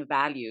losing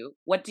value.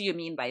 What do you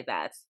mean by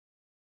that?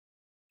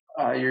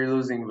 You're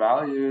losing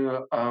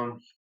value.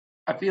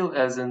 I feel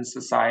as in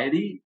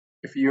society,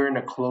 if you're in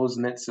a close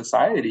knit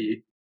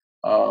society,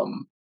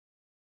 um,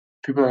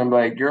 people are gonna be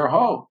like, "You're a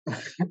hoe,"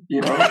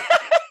 you know,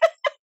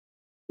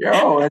 "You're a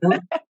hoe."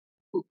 And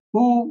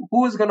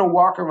who is gonna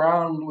walk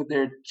around with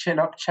their chin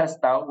up, chest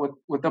out,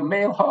 with a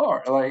male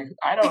hoe? Like,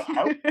 I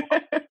don't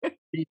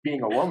be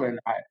being a woman,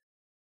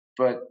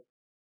 but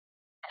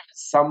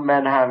some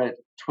men have it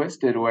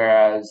twisted,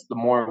 whereas the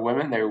more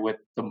women they're with,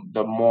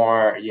 the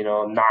more,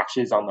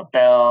 notches on the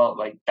belt,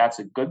 like, that's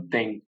a good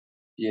thing.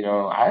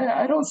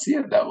 I don't see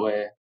it that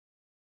way.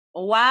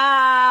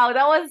 Wow,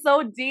 that was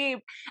so deep.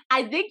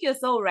 I think you're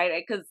so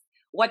right? Because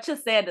what you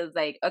said is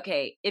like,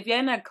 okay, if you're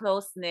in a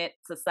close knit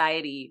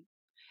society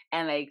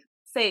and like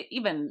say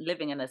even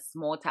living in a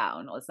small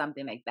town or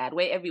something like that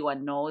where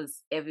everyone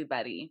knows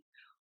everybody,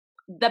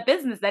 the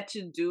business that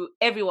you do,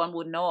 everyone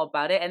would know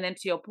about it. And then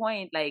to your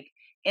point, like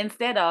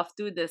instead of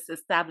through this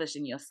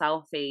establishing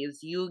yourself phase,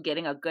 you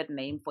getting a good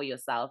name for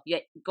yourself,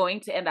 you're going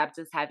to end up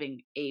just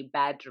having a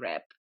bad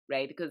rep,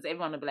 right? Because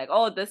everyone will be like,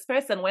 oh, this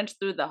person went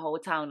through the whole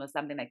town or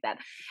something like that.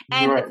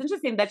 And Right. it's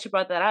interesting that you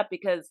brought that up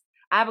because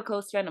I have a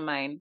close friend of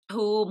mine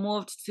who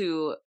moved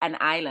to an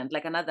island,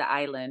 like another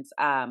island.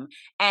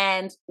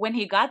 And when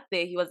he got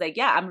there, he was like,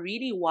 yeah, I'm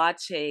really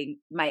watching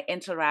my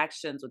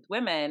interactions with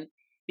women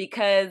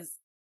because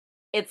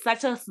it's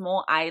such a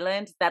small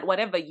island that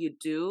whatever you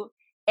do,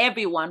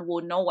 everyone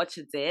will know what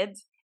you did.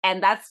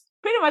 And that's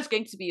pretty much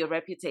going to be your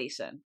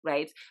reputation,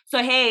 right?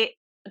 So, hey,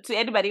 to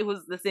anybody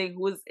who's listening,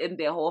 who's in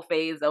their whole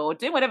phase or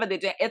doing whatever they're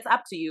doing, it's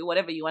up to you,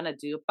 whatever you want to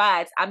do.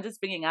 But I'm just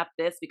bringing up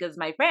this because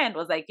my friend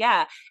was like,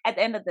 yeah, at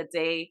the end of the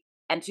day,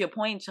 and to your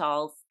point,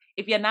 Charles,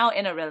 if you're now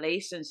in a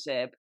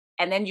relationship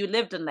and then you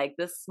lived in like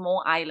this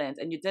small island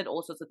and you did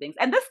all sorts of things,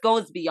 and this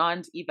goes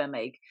beyond even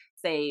like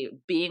say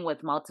being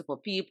with multiple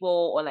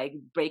people or like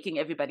breaking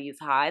everybody's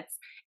hearts,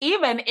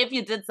 even if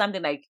you did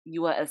something like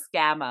you were a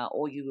scammer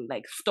or you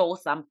like stole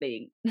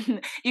something,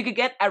 you could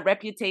get a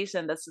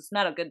reputation that's just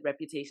not a good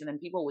reputation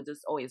and people would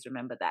just always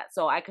remember that.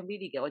 So I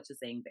completely get what you're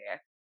saying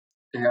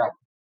there. Yeah.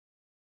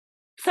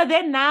 So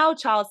then now,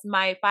 Charles,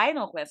 my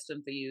final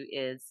question for you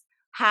is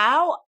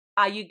how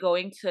are you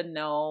going to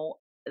know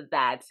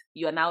that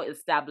you're now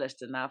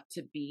established enough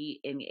to be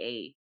in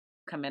a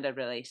committed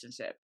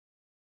relationship?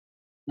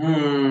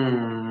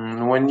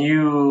 When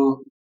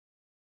you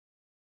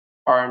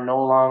are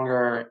no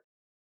longer,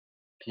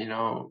 you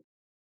know,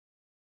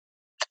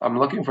 I'm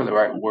looking for the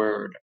right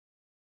word.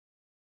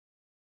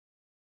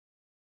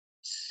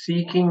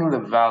 seeking the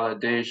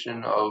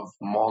validation of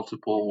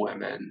multiple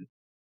women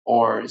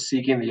or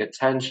seeking the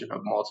attention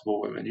of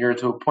multiple women. You're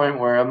to a point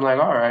where I'm like,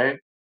 all right,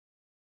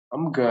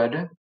 I'm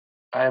good.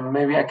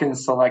 Maybe I can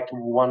select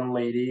one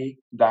lady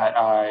that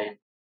I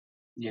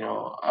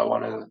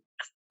want to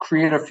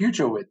create a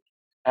future with,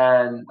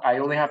 and I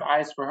only have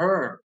eyes for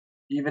her.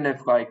 Even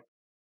if a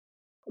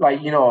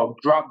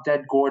drop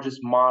dead gorgeous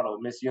model,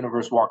 Miss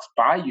Universe walks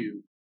by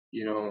you,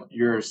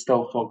 you're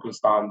still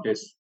focused on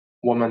this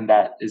woman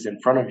that is in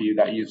front of you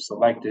that you've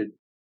selected.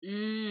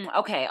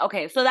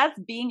 Okay. So that's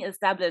being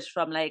established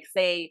from like,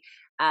 say,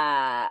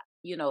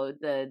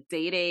 the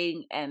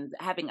dating and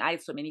having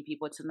eyes for many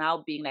people to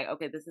now being like,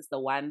 okay, this is the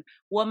one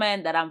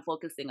woman that I'm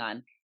focusing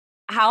on.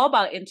 How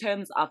about in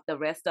terms of the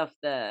rest of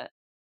the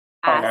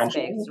aspects,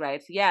 Financially,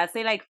 right? Yeah,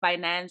 say like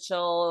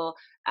financial,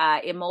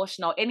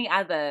 emotional, any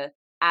other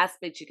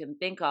aspect you can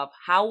think of.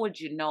 How would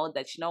you know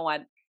that, you know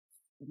what,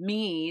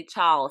 me,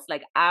 Charles,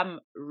 like I'm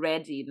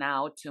ready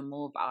now to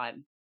move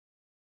on?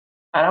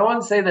 and I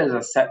wouldn't say there's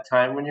a set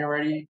time when you're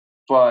ready,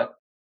 but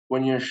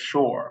when you're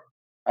sure,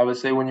 I would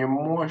say when you're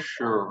more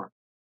sure,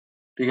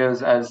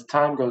 because as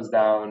time goes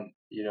down,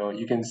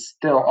 you can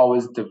still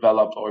always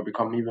develop or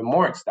become even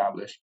more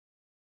established.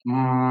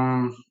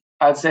 Mm,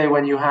 I'd say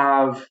when you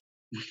have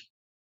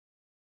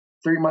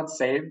 3 months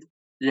saved,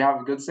 you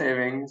have good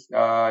savings, you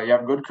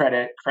have good good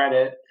credit.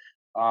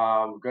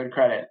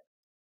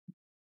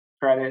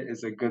 Credit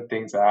is a good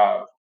thing to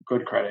have.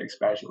 Good credit,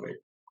 especially.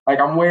 Like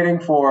I'm waiting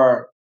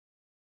for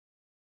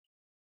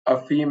a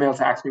female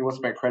to ask me what's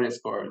my credit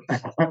score.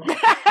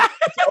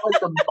 It's always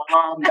the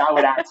mom that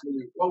would ask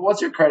me, "Well,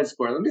 what's your credit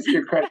score? Let me see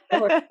your credit."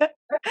 I'm like, "What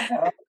the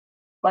hell?"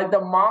 Like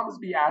the moms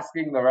be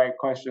asking the right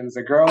questions.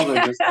 The girls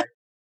are just like,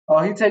 "Oh,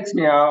 he takes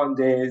me out on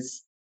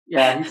days.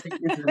 Yeah, he takes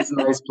me to this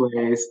nice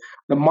place."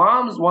 The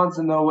moms want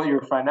to know what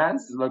your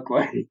finances look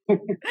like.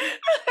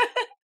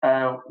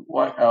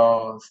 What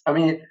else? I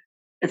mean,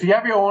 if you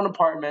have your own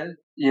apartment,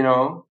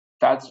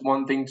 that's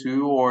one thing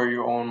too, or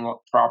your own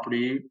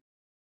property,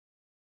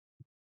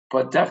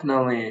 but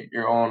definitely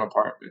your own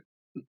apartment,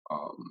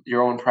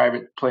 your own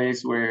private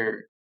place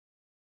where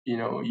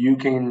you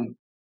can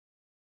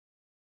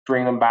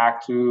bring them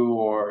back to,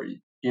 or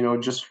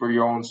just for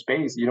your own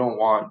space. You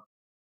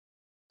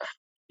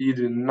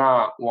do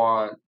not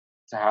want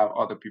to have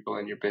other people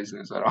in your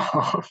business at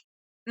all.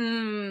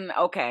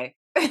 Okay.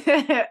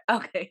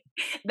 Okay.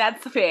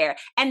 That's fair.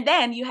 And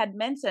then you had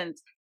mentioned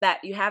that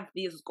you have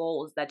these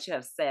goals that you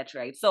have set,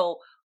 right? So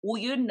will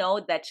you know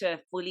that you're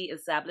fully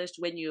established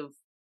when you've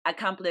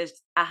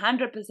accomplished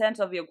 100%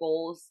 of your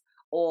goals,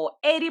 or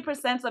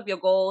 80% of your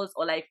goals,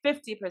 or like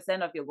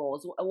 50% of your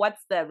goals?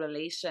 What's the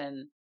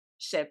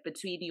relationship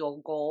between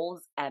your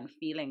goals and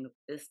feeling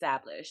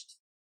established?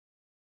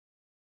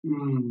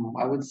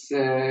 I would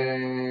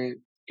say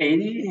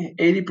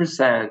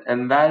 80%,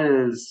 and that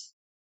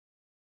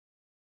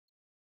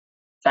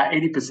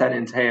 80%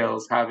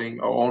 entails having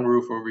a own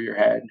roof over your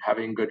head,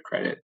 having good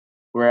credit,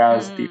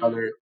 whereas the Mm,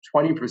 other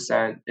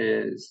 20%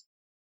 is,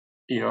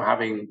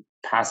 having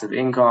passive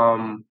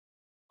income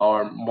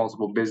or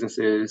multiple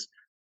businesses.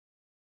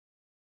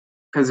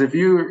 Because if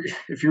you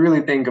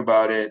really think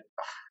about it,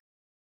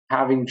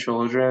 having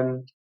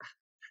children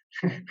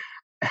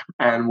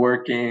and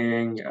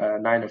working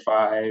 9 to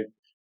 5,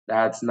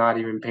 that's not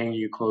even paying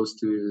you close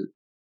to.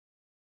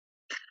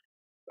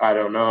 I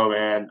don't know,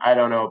 man. I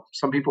don't know.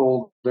 Some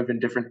people live in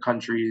different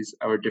countries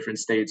or different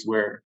states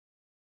where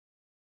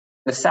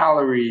the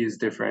salary is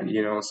different,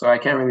 so I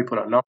can't really put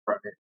a number on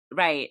it.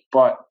 right.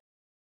 But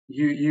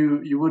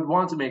you would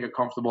want to make a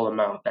comfortable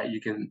amount that you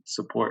can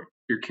support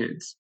your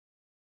kids.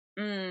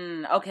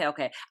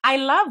 Okay. I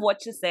love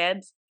what you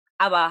said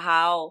about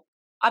how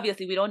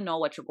obviously we don't know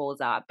what your goals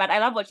are, but I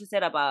love what you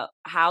said about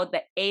how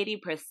the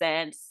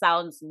 80%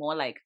 sounds more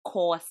like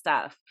core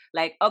stuff.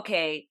 Like,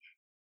 okay,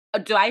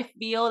 do I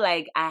feel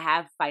like I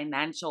have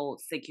financial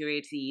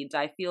security? Do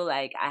I feel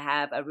like I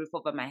have a roof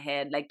over my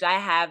head? Like, do I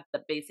have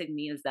the basic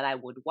needs that I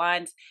would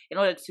want in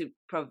order to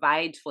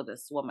provide for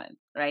this woman,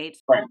 right?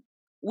 Right.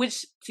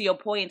 Which, to your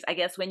point, I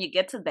guess when you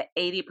get to the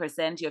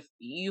 80%,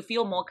 you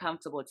feel more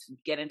comfortable to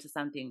get into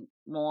something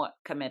more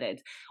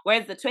committed.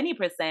 Whereas the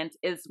 20%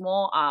 is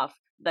more of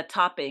the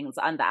toppings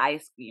on the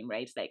ice cream,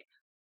 right? Like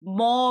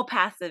more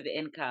passive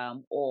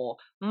income or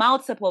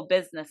multiple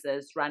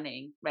businesses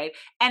running, right?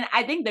 And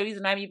I think the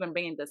reason I'm even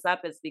bringing this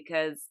up is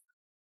because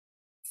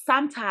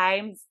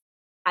sometimes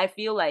I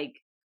feel like,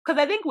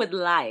 because I think with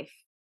life,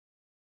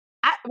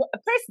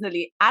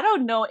 personally, I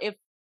don't know if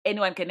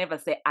anyone can ever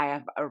say I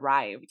have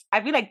arrived.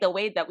 I feel like the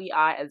way that we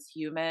are as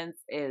humans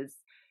is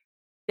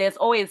there's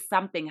always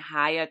something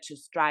higher to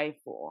strive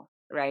for,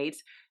 right?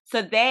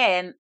 So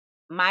then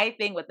my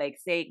thing with like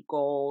say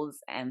goals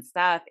and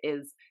stuff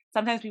is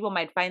sometimes people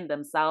might find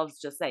themselves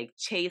just like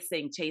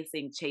chasing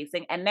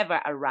and never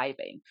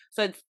arriving.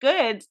 So it's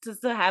good to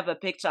still have a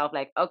picture of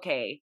like,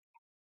 okay,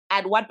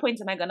 at what point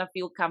am I gonna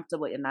feel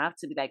comfortable enough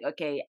to be like,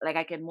 okay, like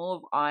I can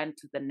move on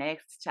to the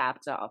next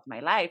chapter of my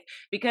life?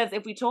 Because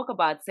if we talk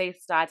about, say,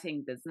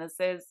 starting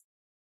businesses,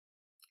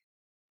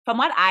 from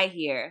what I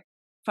hear,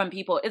 from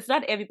people. It's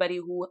not everybody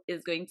who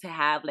is going to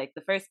have like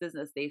the first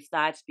business they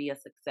start be a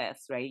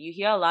success, right? You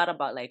hear a lot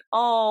about like,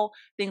 oh,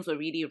 things were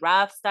really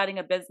rough starting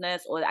a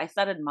business, or I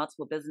started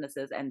multiple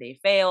businesses and they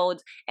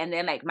failed. And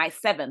then like my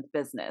seventh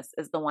business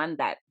is the one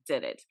that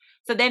did it.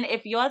 So then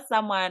if you're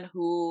someone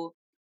who,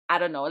 I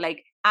don't know,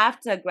 like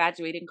after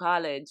graduating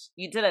college,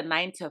 you did a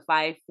 9 to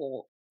 5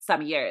 for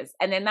some years,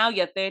 and then now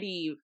you're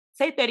 30,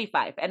 say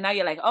 35, and now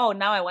you're like, oh,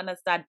 now I want to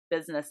start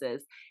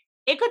businesses.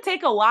 It could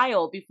take a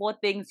while before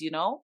things,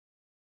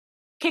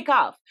 kick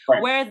off.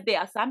 Right. Whereas there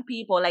are some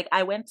people, like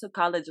I went to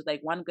college with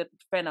like one good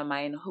friend of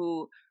mine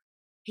who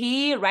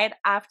he right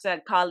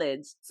after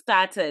college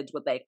started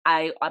with like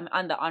I'm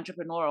on the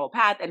entrepreneurial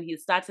path, and he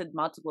started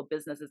multiple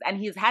businesses, and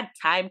he's had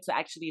time to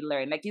actually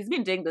learn. Like he's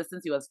been doing this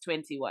since he was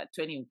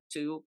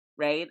 22,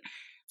 right?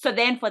 So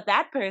then for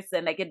that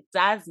person, like it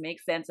does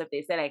make sense if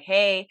they say like,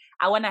 hey,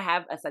 I want to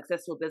have a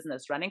successful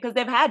business running, because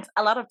they've had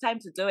a lot of time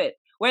to do it.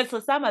 Whereas for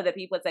some other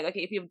people, it's like,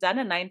 okay, if you've done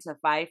a 9 to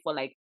 5 for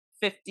like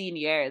 15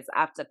 years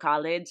after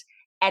college,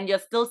 and you're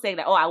still saying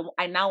that, oh,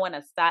 I now want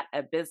to start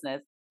a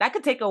business, that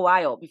could take a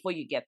while before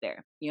you get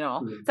there,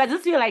 Mm. So I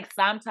just feel like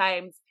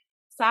sometimes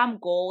some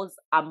goals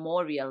are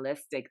more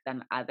realistic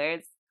than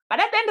others. But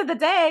at the end of the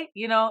day,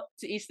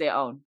 to each their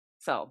own.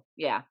 So,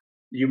 yeah.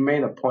 You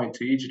made a point,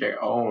 to each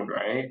their own,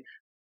 right?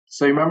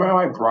 So you remember how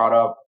I brought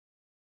up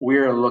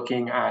we're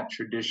looking at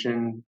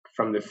tradition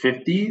from the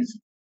 50s?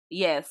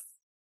 Yes.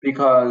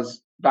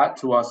 Because that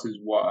to us is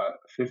what?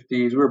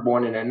 50s. We were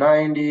born in the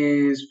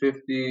 90s,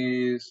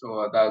 50s.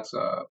 So that's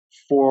a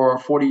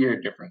 40-year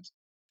difference,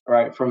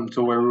 right? From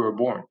to where we were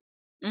born.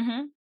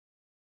 Mm-hmm.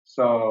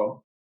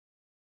 So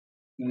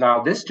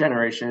now this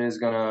generation is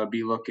going to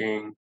be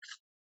looking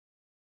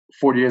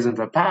 40 years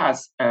into the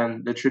past,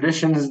 and the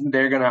traditions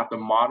they're going to have to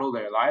model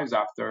their lives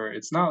after,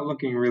 it's not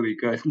looking really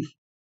good.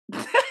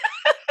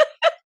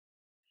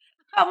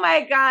 Oh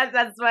my gosh,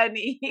 that's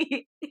funny.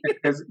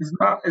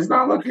 It's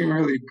not looking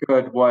really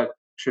good what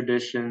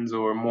traditions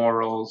or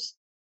morals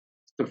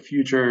the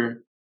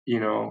future,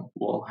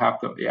 will have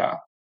to, yeah.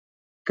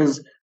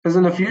 Because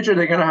in the future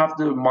they're gonna have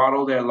to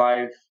model their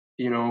life,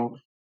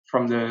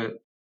 from the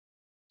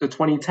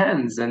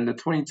 2010s, and the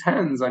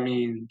 2010s. I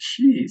mean,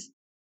 jeez,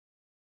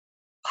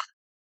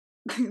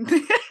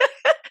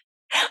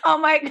 Oh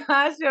my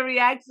gosh, your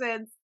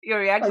reactions. Your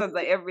like, reactions are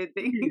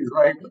everything.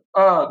 like,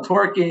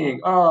 twerking.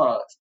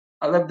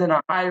 I lived in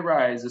a high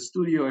rise, a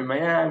studio in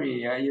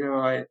Miami. Yeah,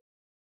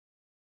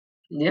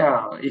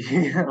 yeah,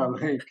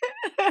 like,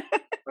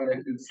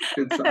 it's.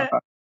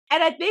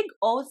 And I think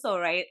also,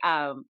 right,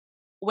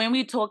 when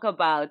we talk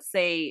about,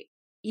 say,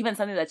 even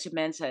something that you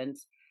mentioned,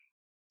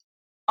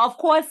 of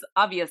course,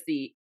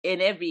 obviously, in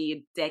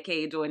every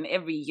decade or in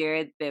every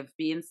year, there've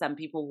been some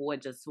people who are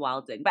just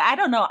wilding. But I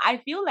don't know. I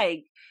feel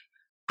like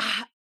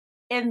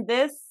in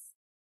this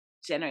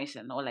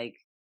generation, or like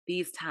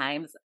these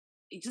times,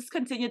 you just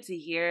continue to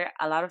hear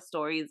a lot of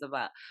stories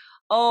about,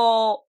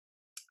 oh,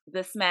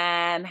 this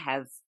man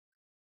has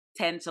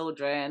 10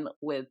 children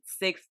with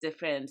 6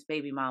 different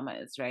baby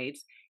mamas, right?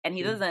 And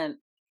he doesn't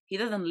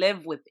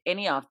live with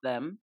any of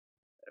them,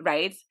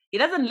 right? He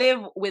doesn't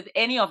live with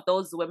any of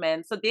those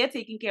women. So they're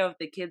taking care of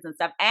the kids and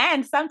stuff.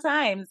 And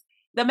sometimes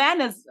the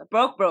man is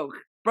broke,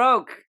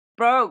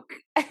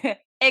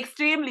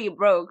 extremely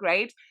broke,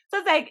 right? So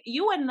it's like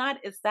you were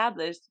not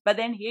established, but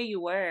then here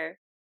you were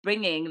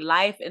bringing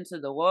life into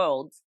the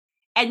world,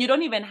 and you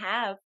don't even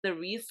have the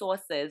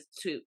resources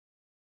to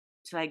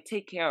like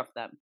take care of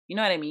them. You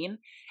know what I mean?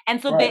 And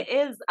so there Right,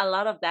 is a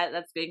lot of that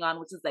that's going on,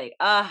 which is like,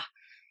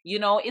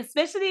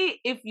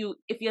 especially if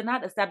you're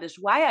not established,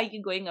 why are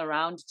you going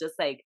around just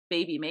like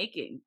baby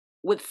making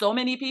with so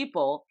many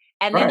people,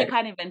 and then you right,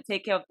 can't even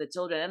take care of the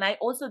children? And I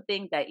also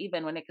think that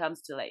even when it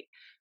comes to like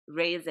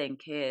raising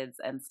kids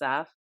and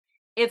stuff,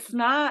 it's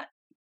not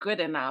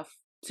good enough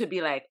to be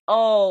like,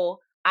 oh,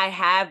 I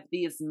have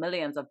these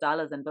millions of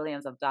dollars and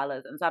billions of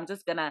dollars, and so I'm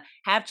just gonna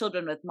have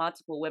children with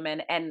multiple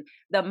women, and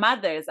the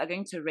mothers are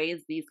going to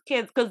raise these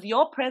kids because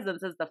your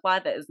presence as the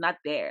father is not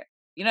there.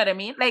 You know what I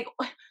mean? Like,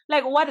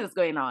 like what is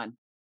going on?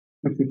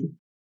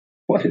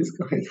 what is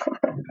going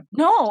on?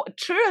 No,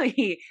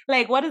 truly,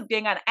 like what is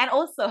going on? And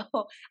also,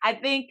 I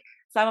think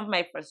some of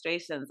my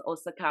frustrations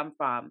also come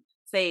from,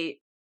 say,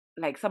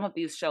 like some of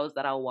these shows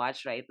that I'll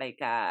watch, right? Like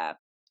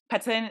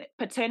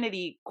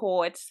paternity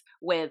courts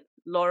with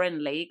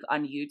Lauren Lake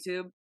on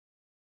YouTube.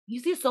 You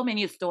see so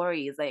many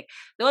stories. Like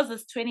there was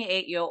this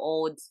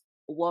 28-year-old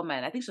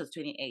woman, I think she was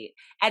 28,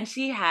 and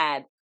she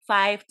had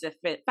five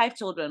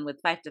children with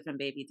 5 different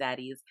baby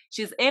daddies.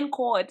 She's in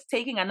court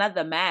taking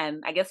another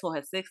man, I guess for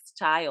her sixth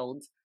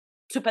child,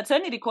 to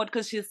paternity court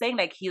because she's saying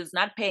like he's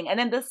not paying. And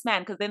then this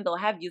man, because then they'll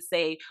have you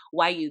say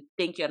why you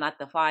think you're not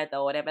the father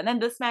or whatever. And then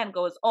this man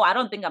goes, oh, I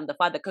don't think I'm the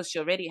father because she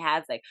already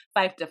has like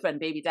 5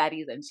 different baby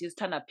daddies and she's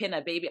trying to pin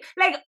a baby.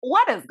 Like,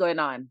 what is going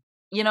on?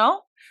 You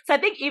know? So I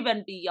think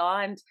even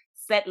beyond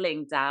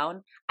settling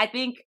down, I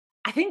think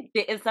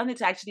there is something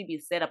to actually be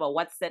said about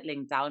what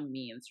settling down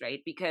means,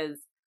 right? Because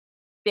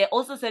there are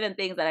also certain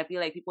things that I feel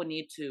like people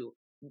need to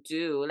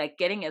do, like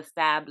getting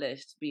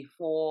established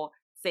before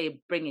say,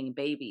 bringing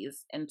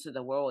babies into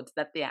the world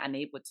that they're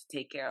unable to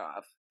take care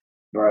of.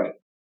 Right.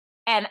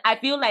 And I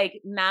feel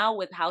like now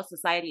with how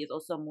society is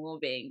also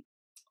moving,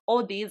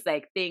 all these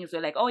like things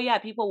where like, oh yeah,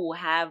 people will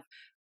have,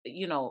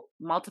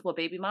 multiple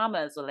baby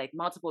mamas or like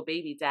multiple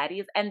baby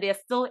daddies, and they're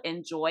still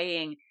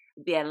enjoying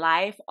their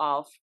life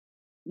of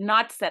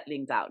not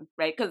settling down,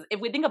 right? Because if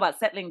we think about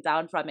settling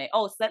down from it,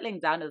 oh, settling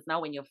down is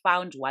now when you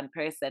found one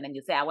person and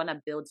you say, I want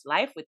to build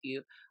life with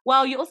you.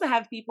 Well, you also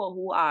have people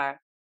who are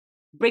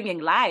bringing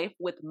life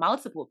with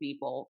multiple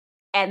people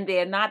and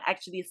they're not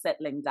actually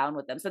settling down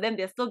with them. So then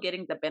they're still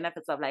getting the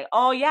benefits of like,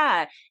 oh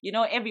yeah,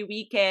 every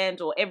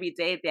weekend or every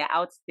day they're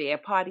out there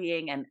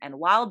partying and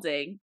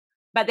wilding.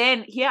 But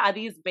then here are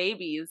these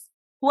babies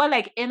who are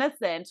like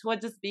innocent, who are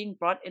just being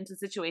brought into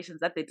situations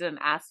that they didn't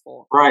ask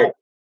for. Right.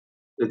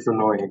 It's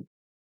annoying.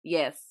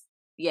 Yes,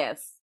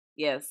 yes,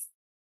 yes.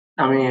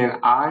 I mean,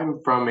 I'm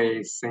from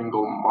a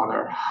single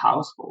mother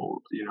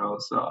household,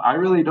 so I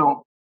really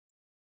don't.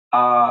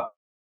 Uh,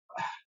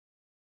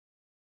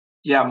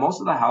 yeah, most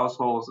of the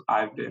households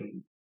I've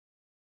been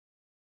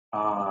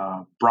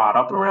brought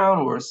up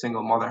around were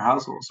single mother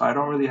households, so I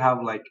don't really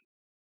have like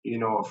a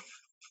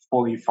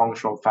fully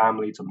functional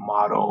family to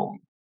model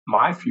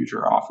my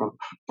future off of.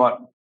 But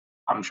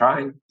I'm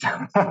trying.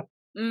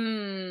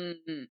 Mm,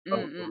 mm,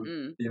 mm,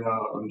 mm.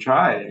 I'm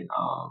trying.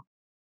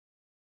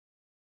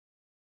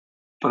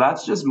 But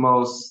that's just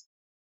most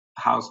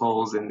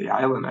households in the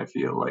island. I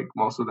feel like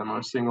most of them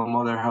are single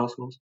mother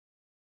households.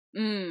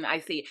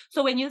 I see.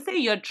 So when you say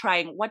you're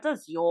trying, what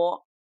does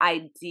your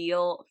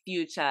ideal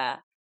future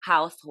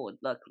household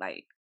look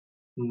like?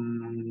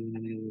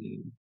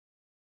 Mm,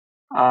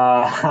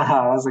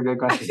 that's a good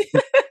question.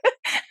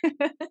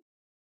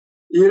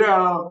 You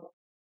know,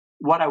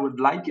 what I would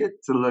like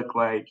it to look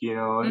like,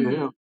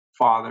 Hmm.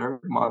 father,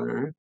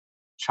 mother,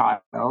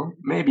 child,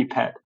 maybe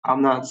pet.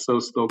 I'm not so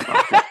stoked on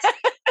pets.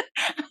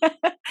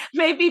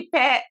 Maybe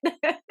pet.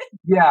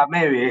 Yeah,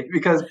 maybe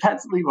because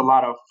pets leave a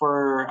lot of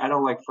fur. I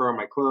don't like fur on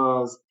my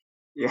clothes.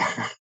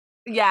 Yeah.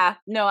 Yeah,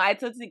 no, I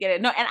totally get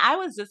it. No, and I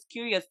was just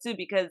curious too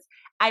because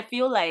I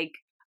feel like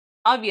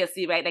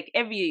obviously, right? Like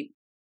every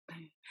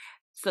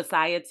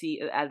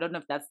society, I don't know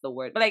if that's the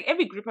word, but like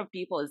every group of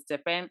people is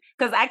different.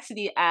 Because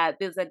actually,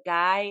 there's a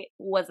guy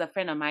who was a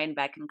friend of mine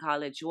back in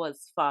college who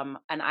was from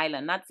an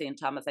island, not St.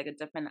 Thomas, like a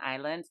different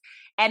island.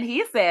 And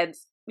he said,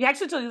 he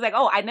actually told me, he's like,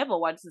 oh, I never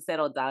want to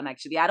settle down,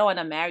 actually. I don't want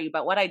to marry,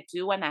 but what I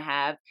do want to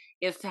have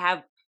is to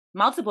have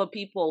multiple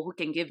people who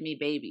can give me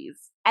babies.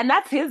 And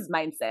that's his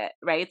mindset,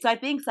 right? So I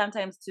think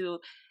sometimes too,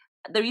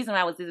 the reason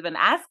I was even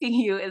asking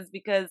you is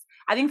because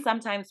I think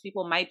sometimes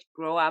people might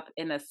grow up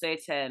in a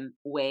certain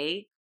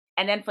way.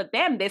 And then for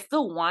them, they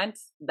still want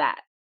that.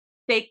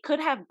 They could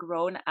have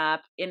grown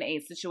up in a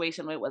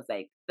situation where it was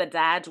like the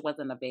dad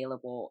wasn't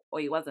available or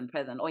he wasn't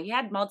present or he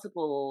had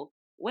multiple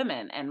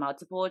women and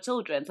multiple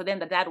children. So then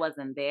the dad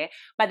wasn't there.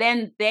 But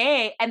then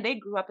they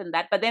grew up in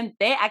that, but then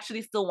they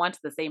actually still want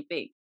the same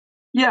thing.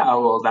 Yeah,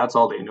 well, that's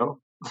all they know.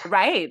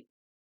 Right.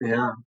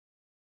 Yeah.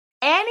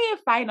 Any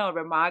final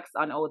remarks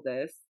on all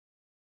this?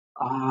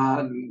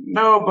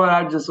 No, but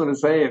I just want to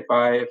say if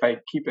I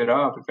keep it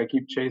up, if I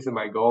keep chasing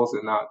my goals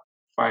and not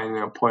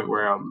finding a point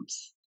where I'm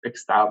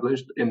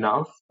established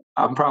enough,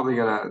 I'm probably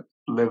gonna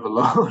live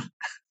alone.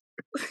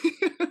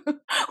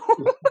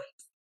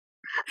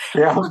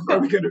 Yeah, I'm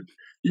probably gonna.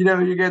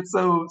 You get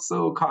so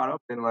caught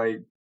up in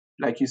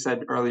like you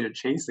said earlier,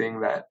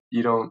 chasing that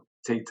you don't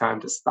take time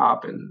to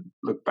stop and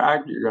look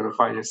back. You're gonna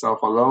find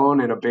yourself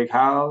alone in a big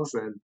house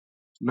and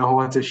no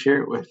one to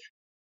share it with.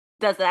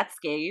 Does that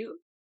scare you?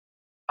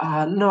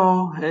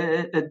 No,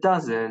 it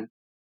doesn't.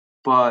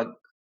 But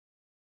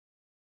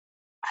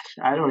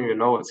I don't even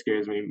know what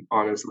scares me,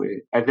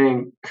 honestly. I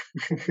think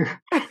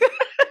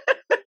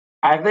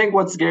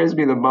what scares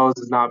me the most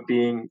is not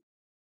being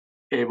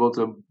able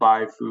to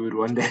buy food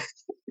one day.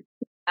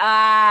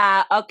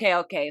 Ah, okay,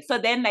 okay. So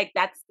then like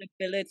that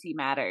stability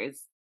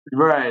matters.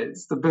 Right,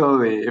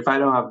 stability. If I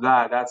don't have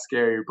that, that's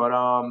scary. But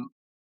I'm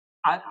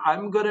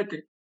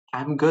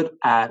good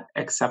at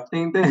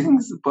accepting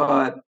things,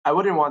 but I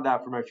wouldn't want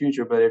that for my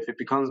future. But if it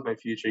becomes my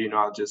future,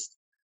 I'll just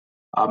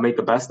make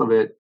the best of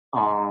it.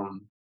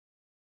 Um,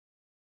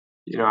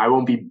 I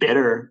won't be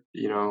bitter,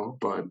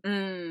 but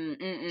Mm, mm,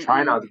 mm,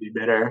 try mm. not to be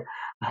bitter.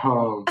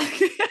 Um,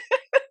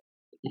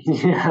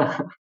 yeah,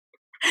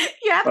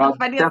 You have but the I'll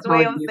funniest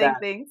way definitely of be saying that.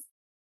 things.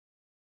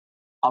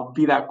 I'll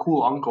be that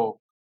cool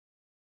uncle.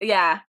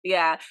 Yeah,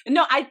 yeah.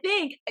 No, I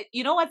think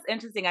you know what's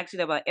interesting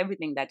actually about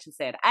everything that you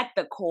said. At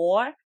the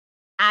core,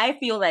 I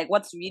feel like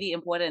what's really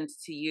important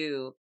to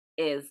you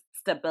is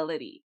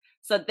stability.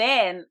 So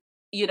then,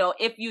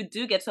 if you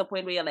do get to a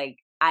point where you're like,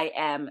 I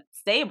am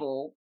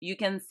stable, you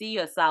can see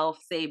yourself,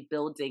 say,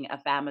 building a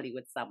family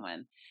with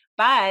someone.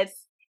 But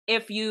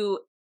if you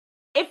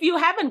if you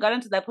haven't gotten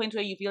to that point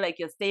where you feel like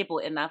you're stable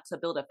enough to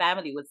build a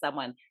family with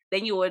someone,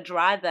 then you would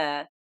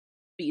rather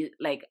be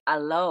like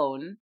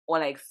alone or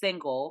like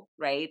single,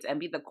 right? And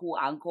be the cool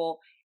uncle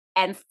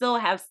and still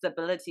have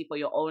stability for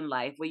your own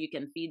life where you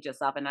can feed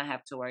yourself and not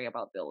have to worry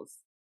about bills.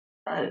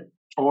 Right.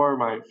 Or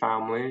my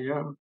family,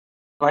 yeah.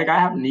 Like, I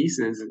have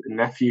nieces and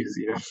nephews,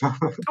 you know.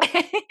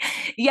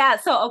 Yeah,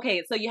 so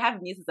okay, so you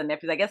have nieces and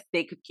nephews. I guess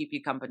they could keep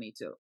you company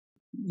too.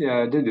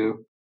 Yeah, they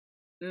do.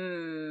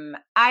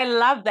 I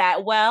love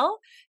that. Well,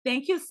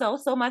 thank you so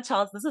much,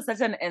 Charles. This is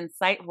such an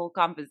insightful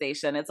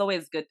conversation. It's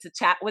always good to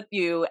chat with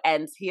you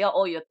and hear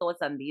all your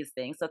thoughts on these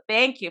things. So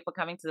thank you for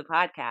coming to the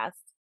podcast.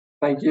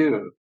 Thank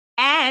you.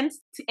 And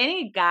to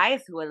any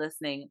guys who are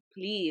listening,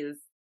 please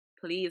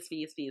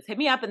hit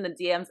me up in the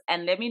DMs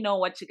and let me know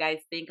what you guys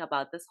think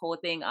about this whole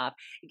thing of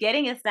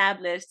getting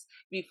established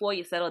before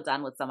you settle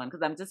down with someone,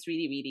 because I'm just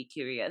really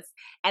curious.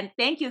 And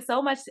thank you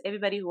so much to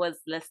everybody who was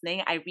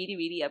listening. I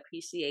really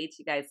appreciate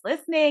you guys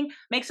listening.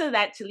 Make sure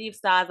that you leave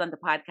stars on the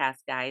podcast,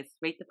 guys.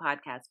 Rate the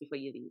podcast before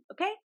you leave,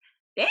 okay?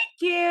 Thank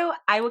you.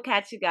 I will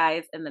catch you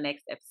guys in the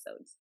next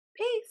episodes.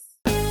 Peace.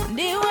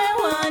 Ndiwe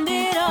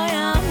wandiro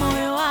ya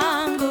moyo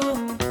wangu,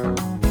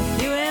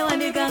 ndiwe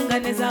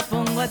wandikanganiza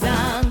fungo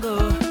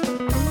zangu.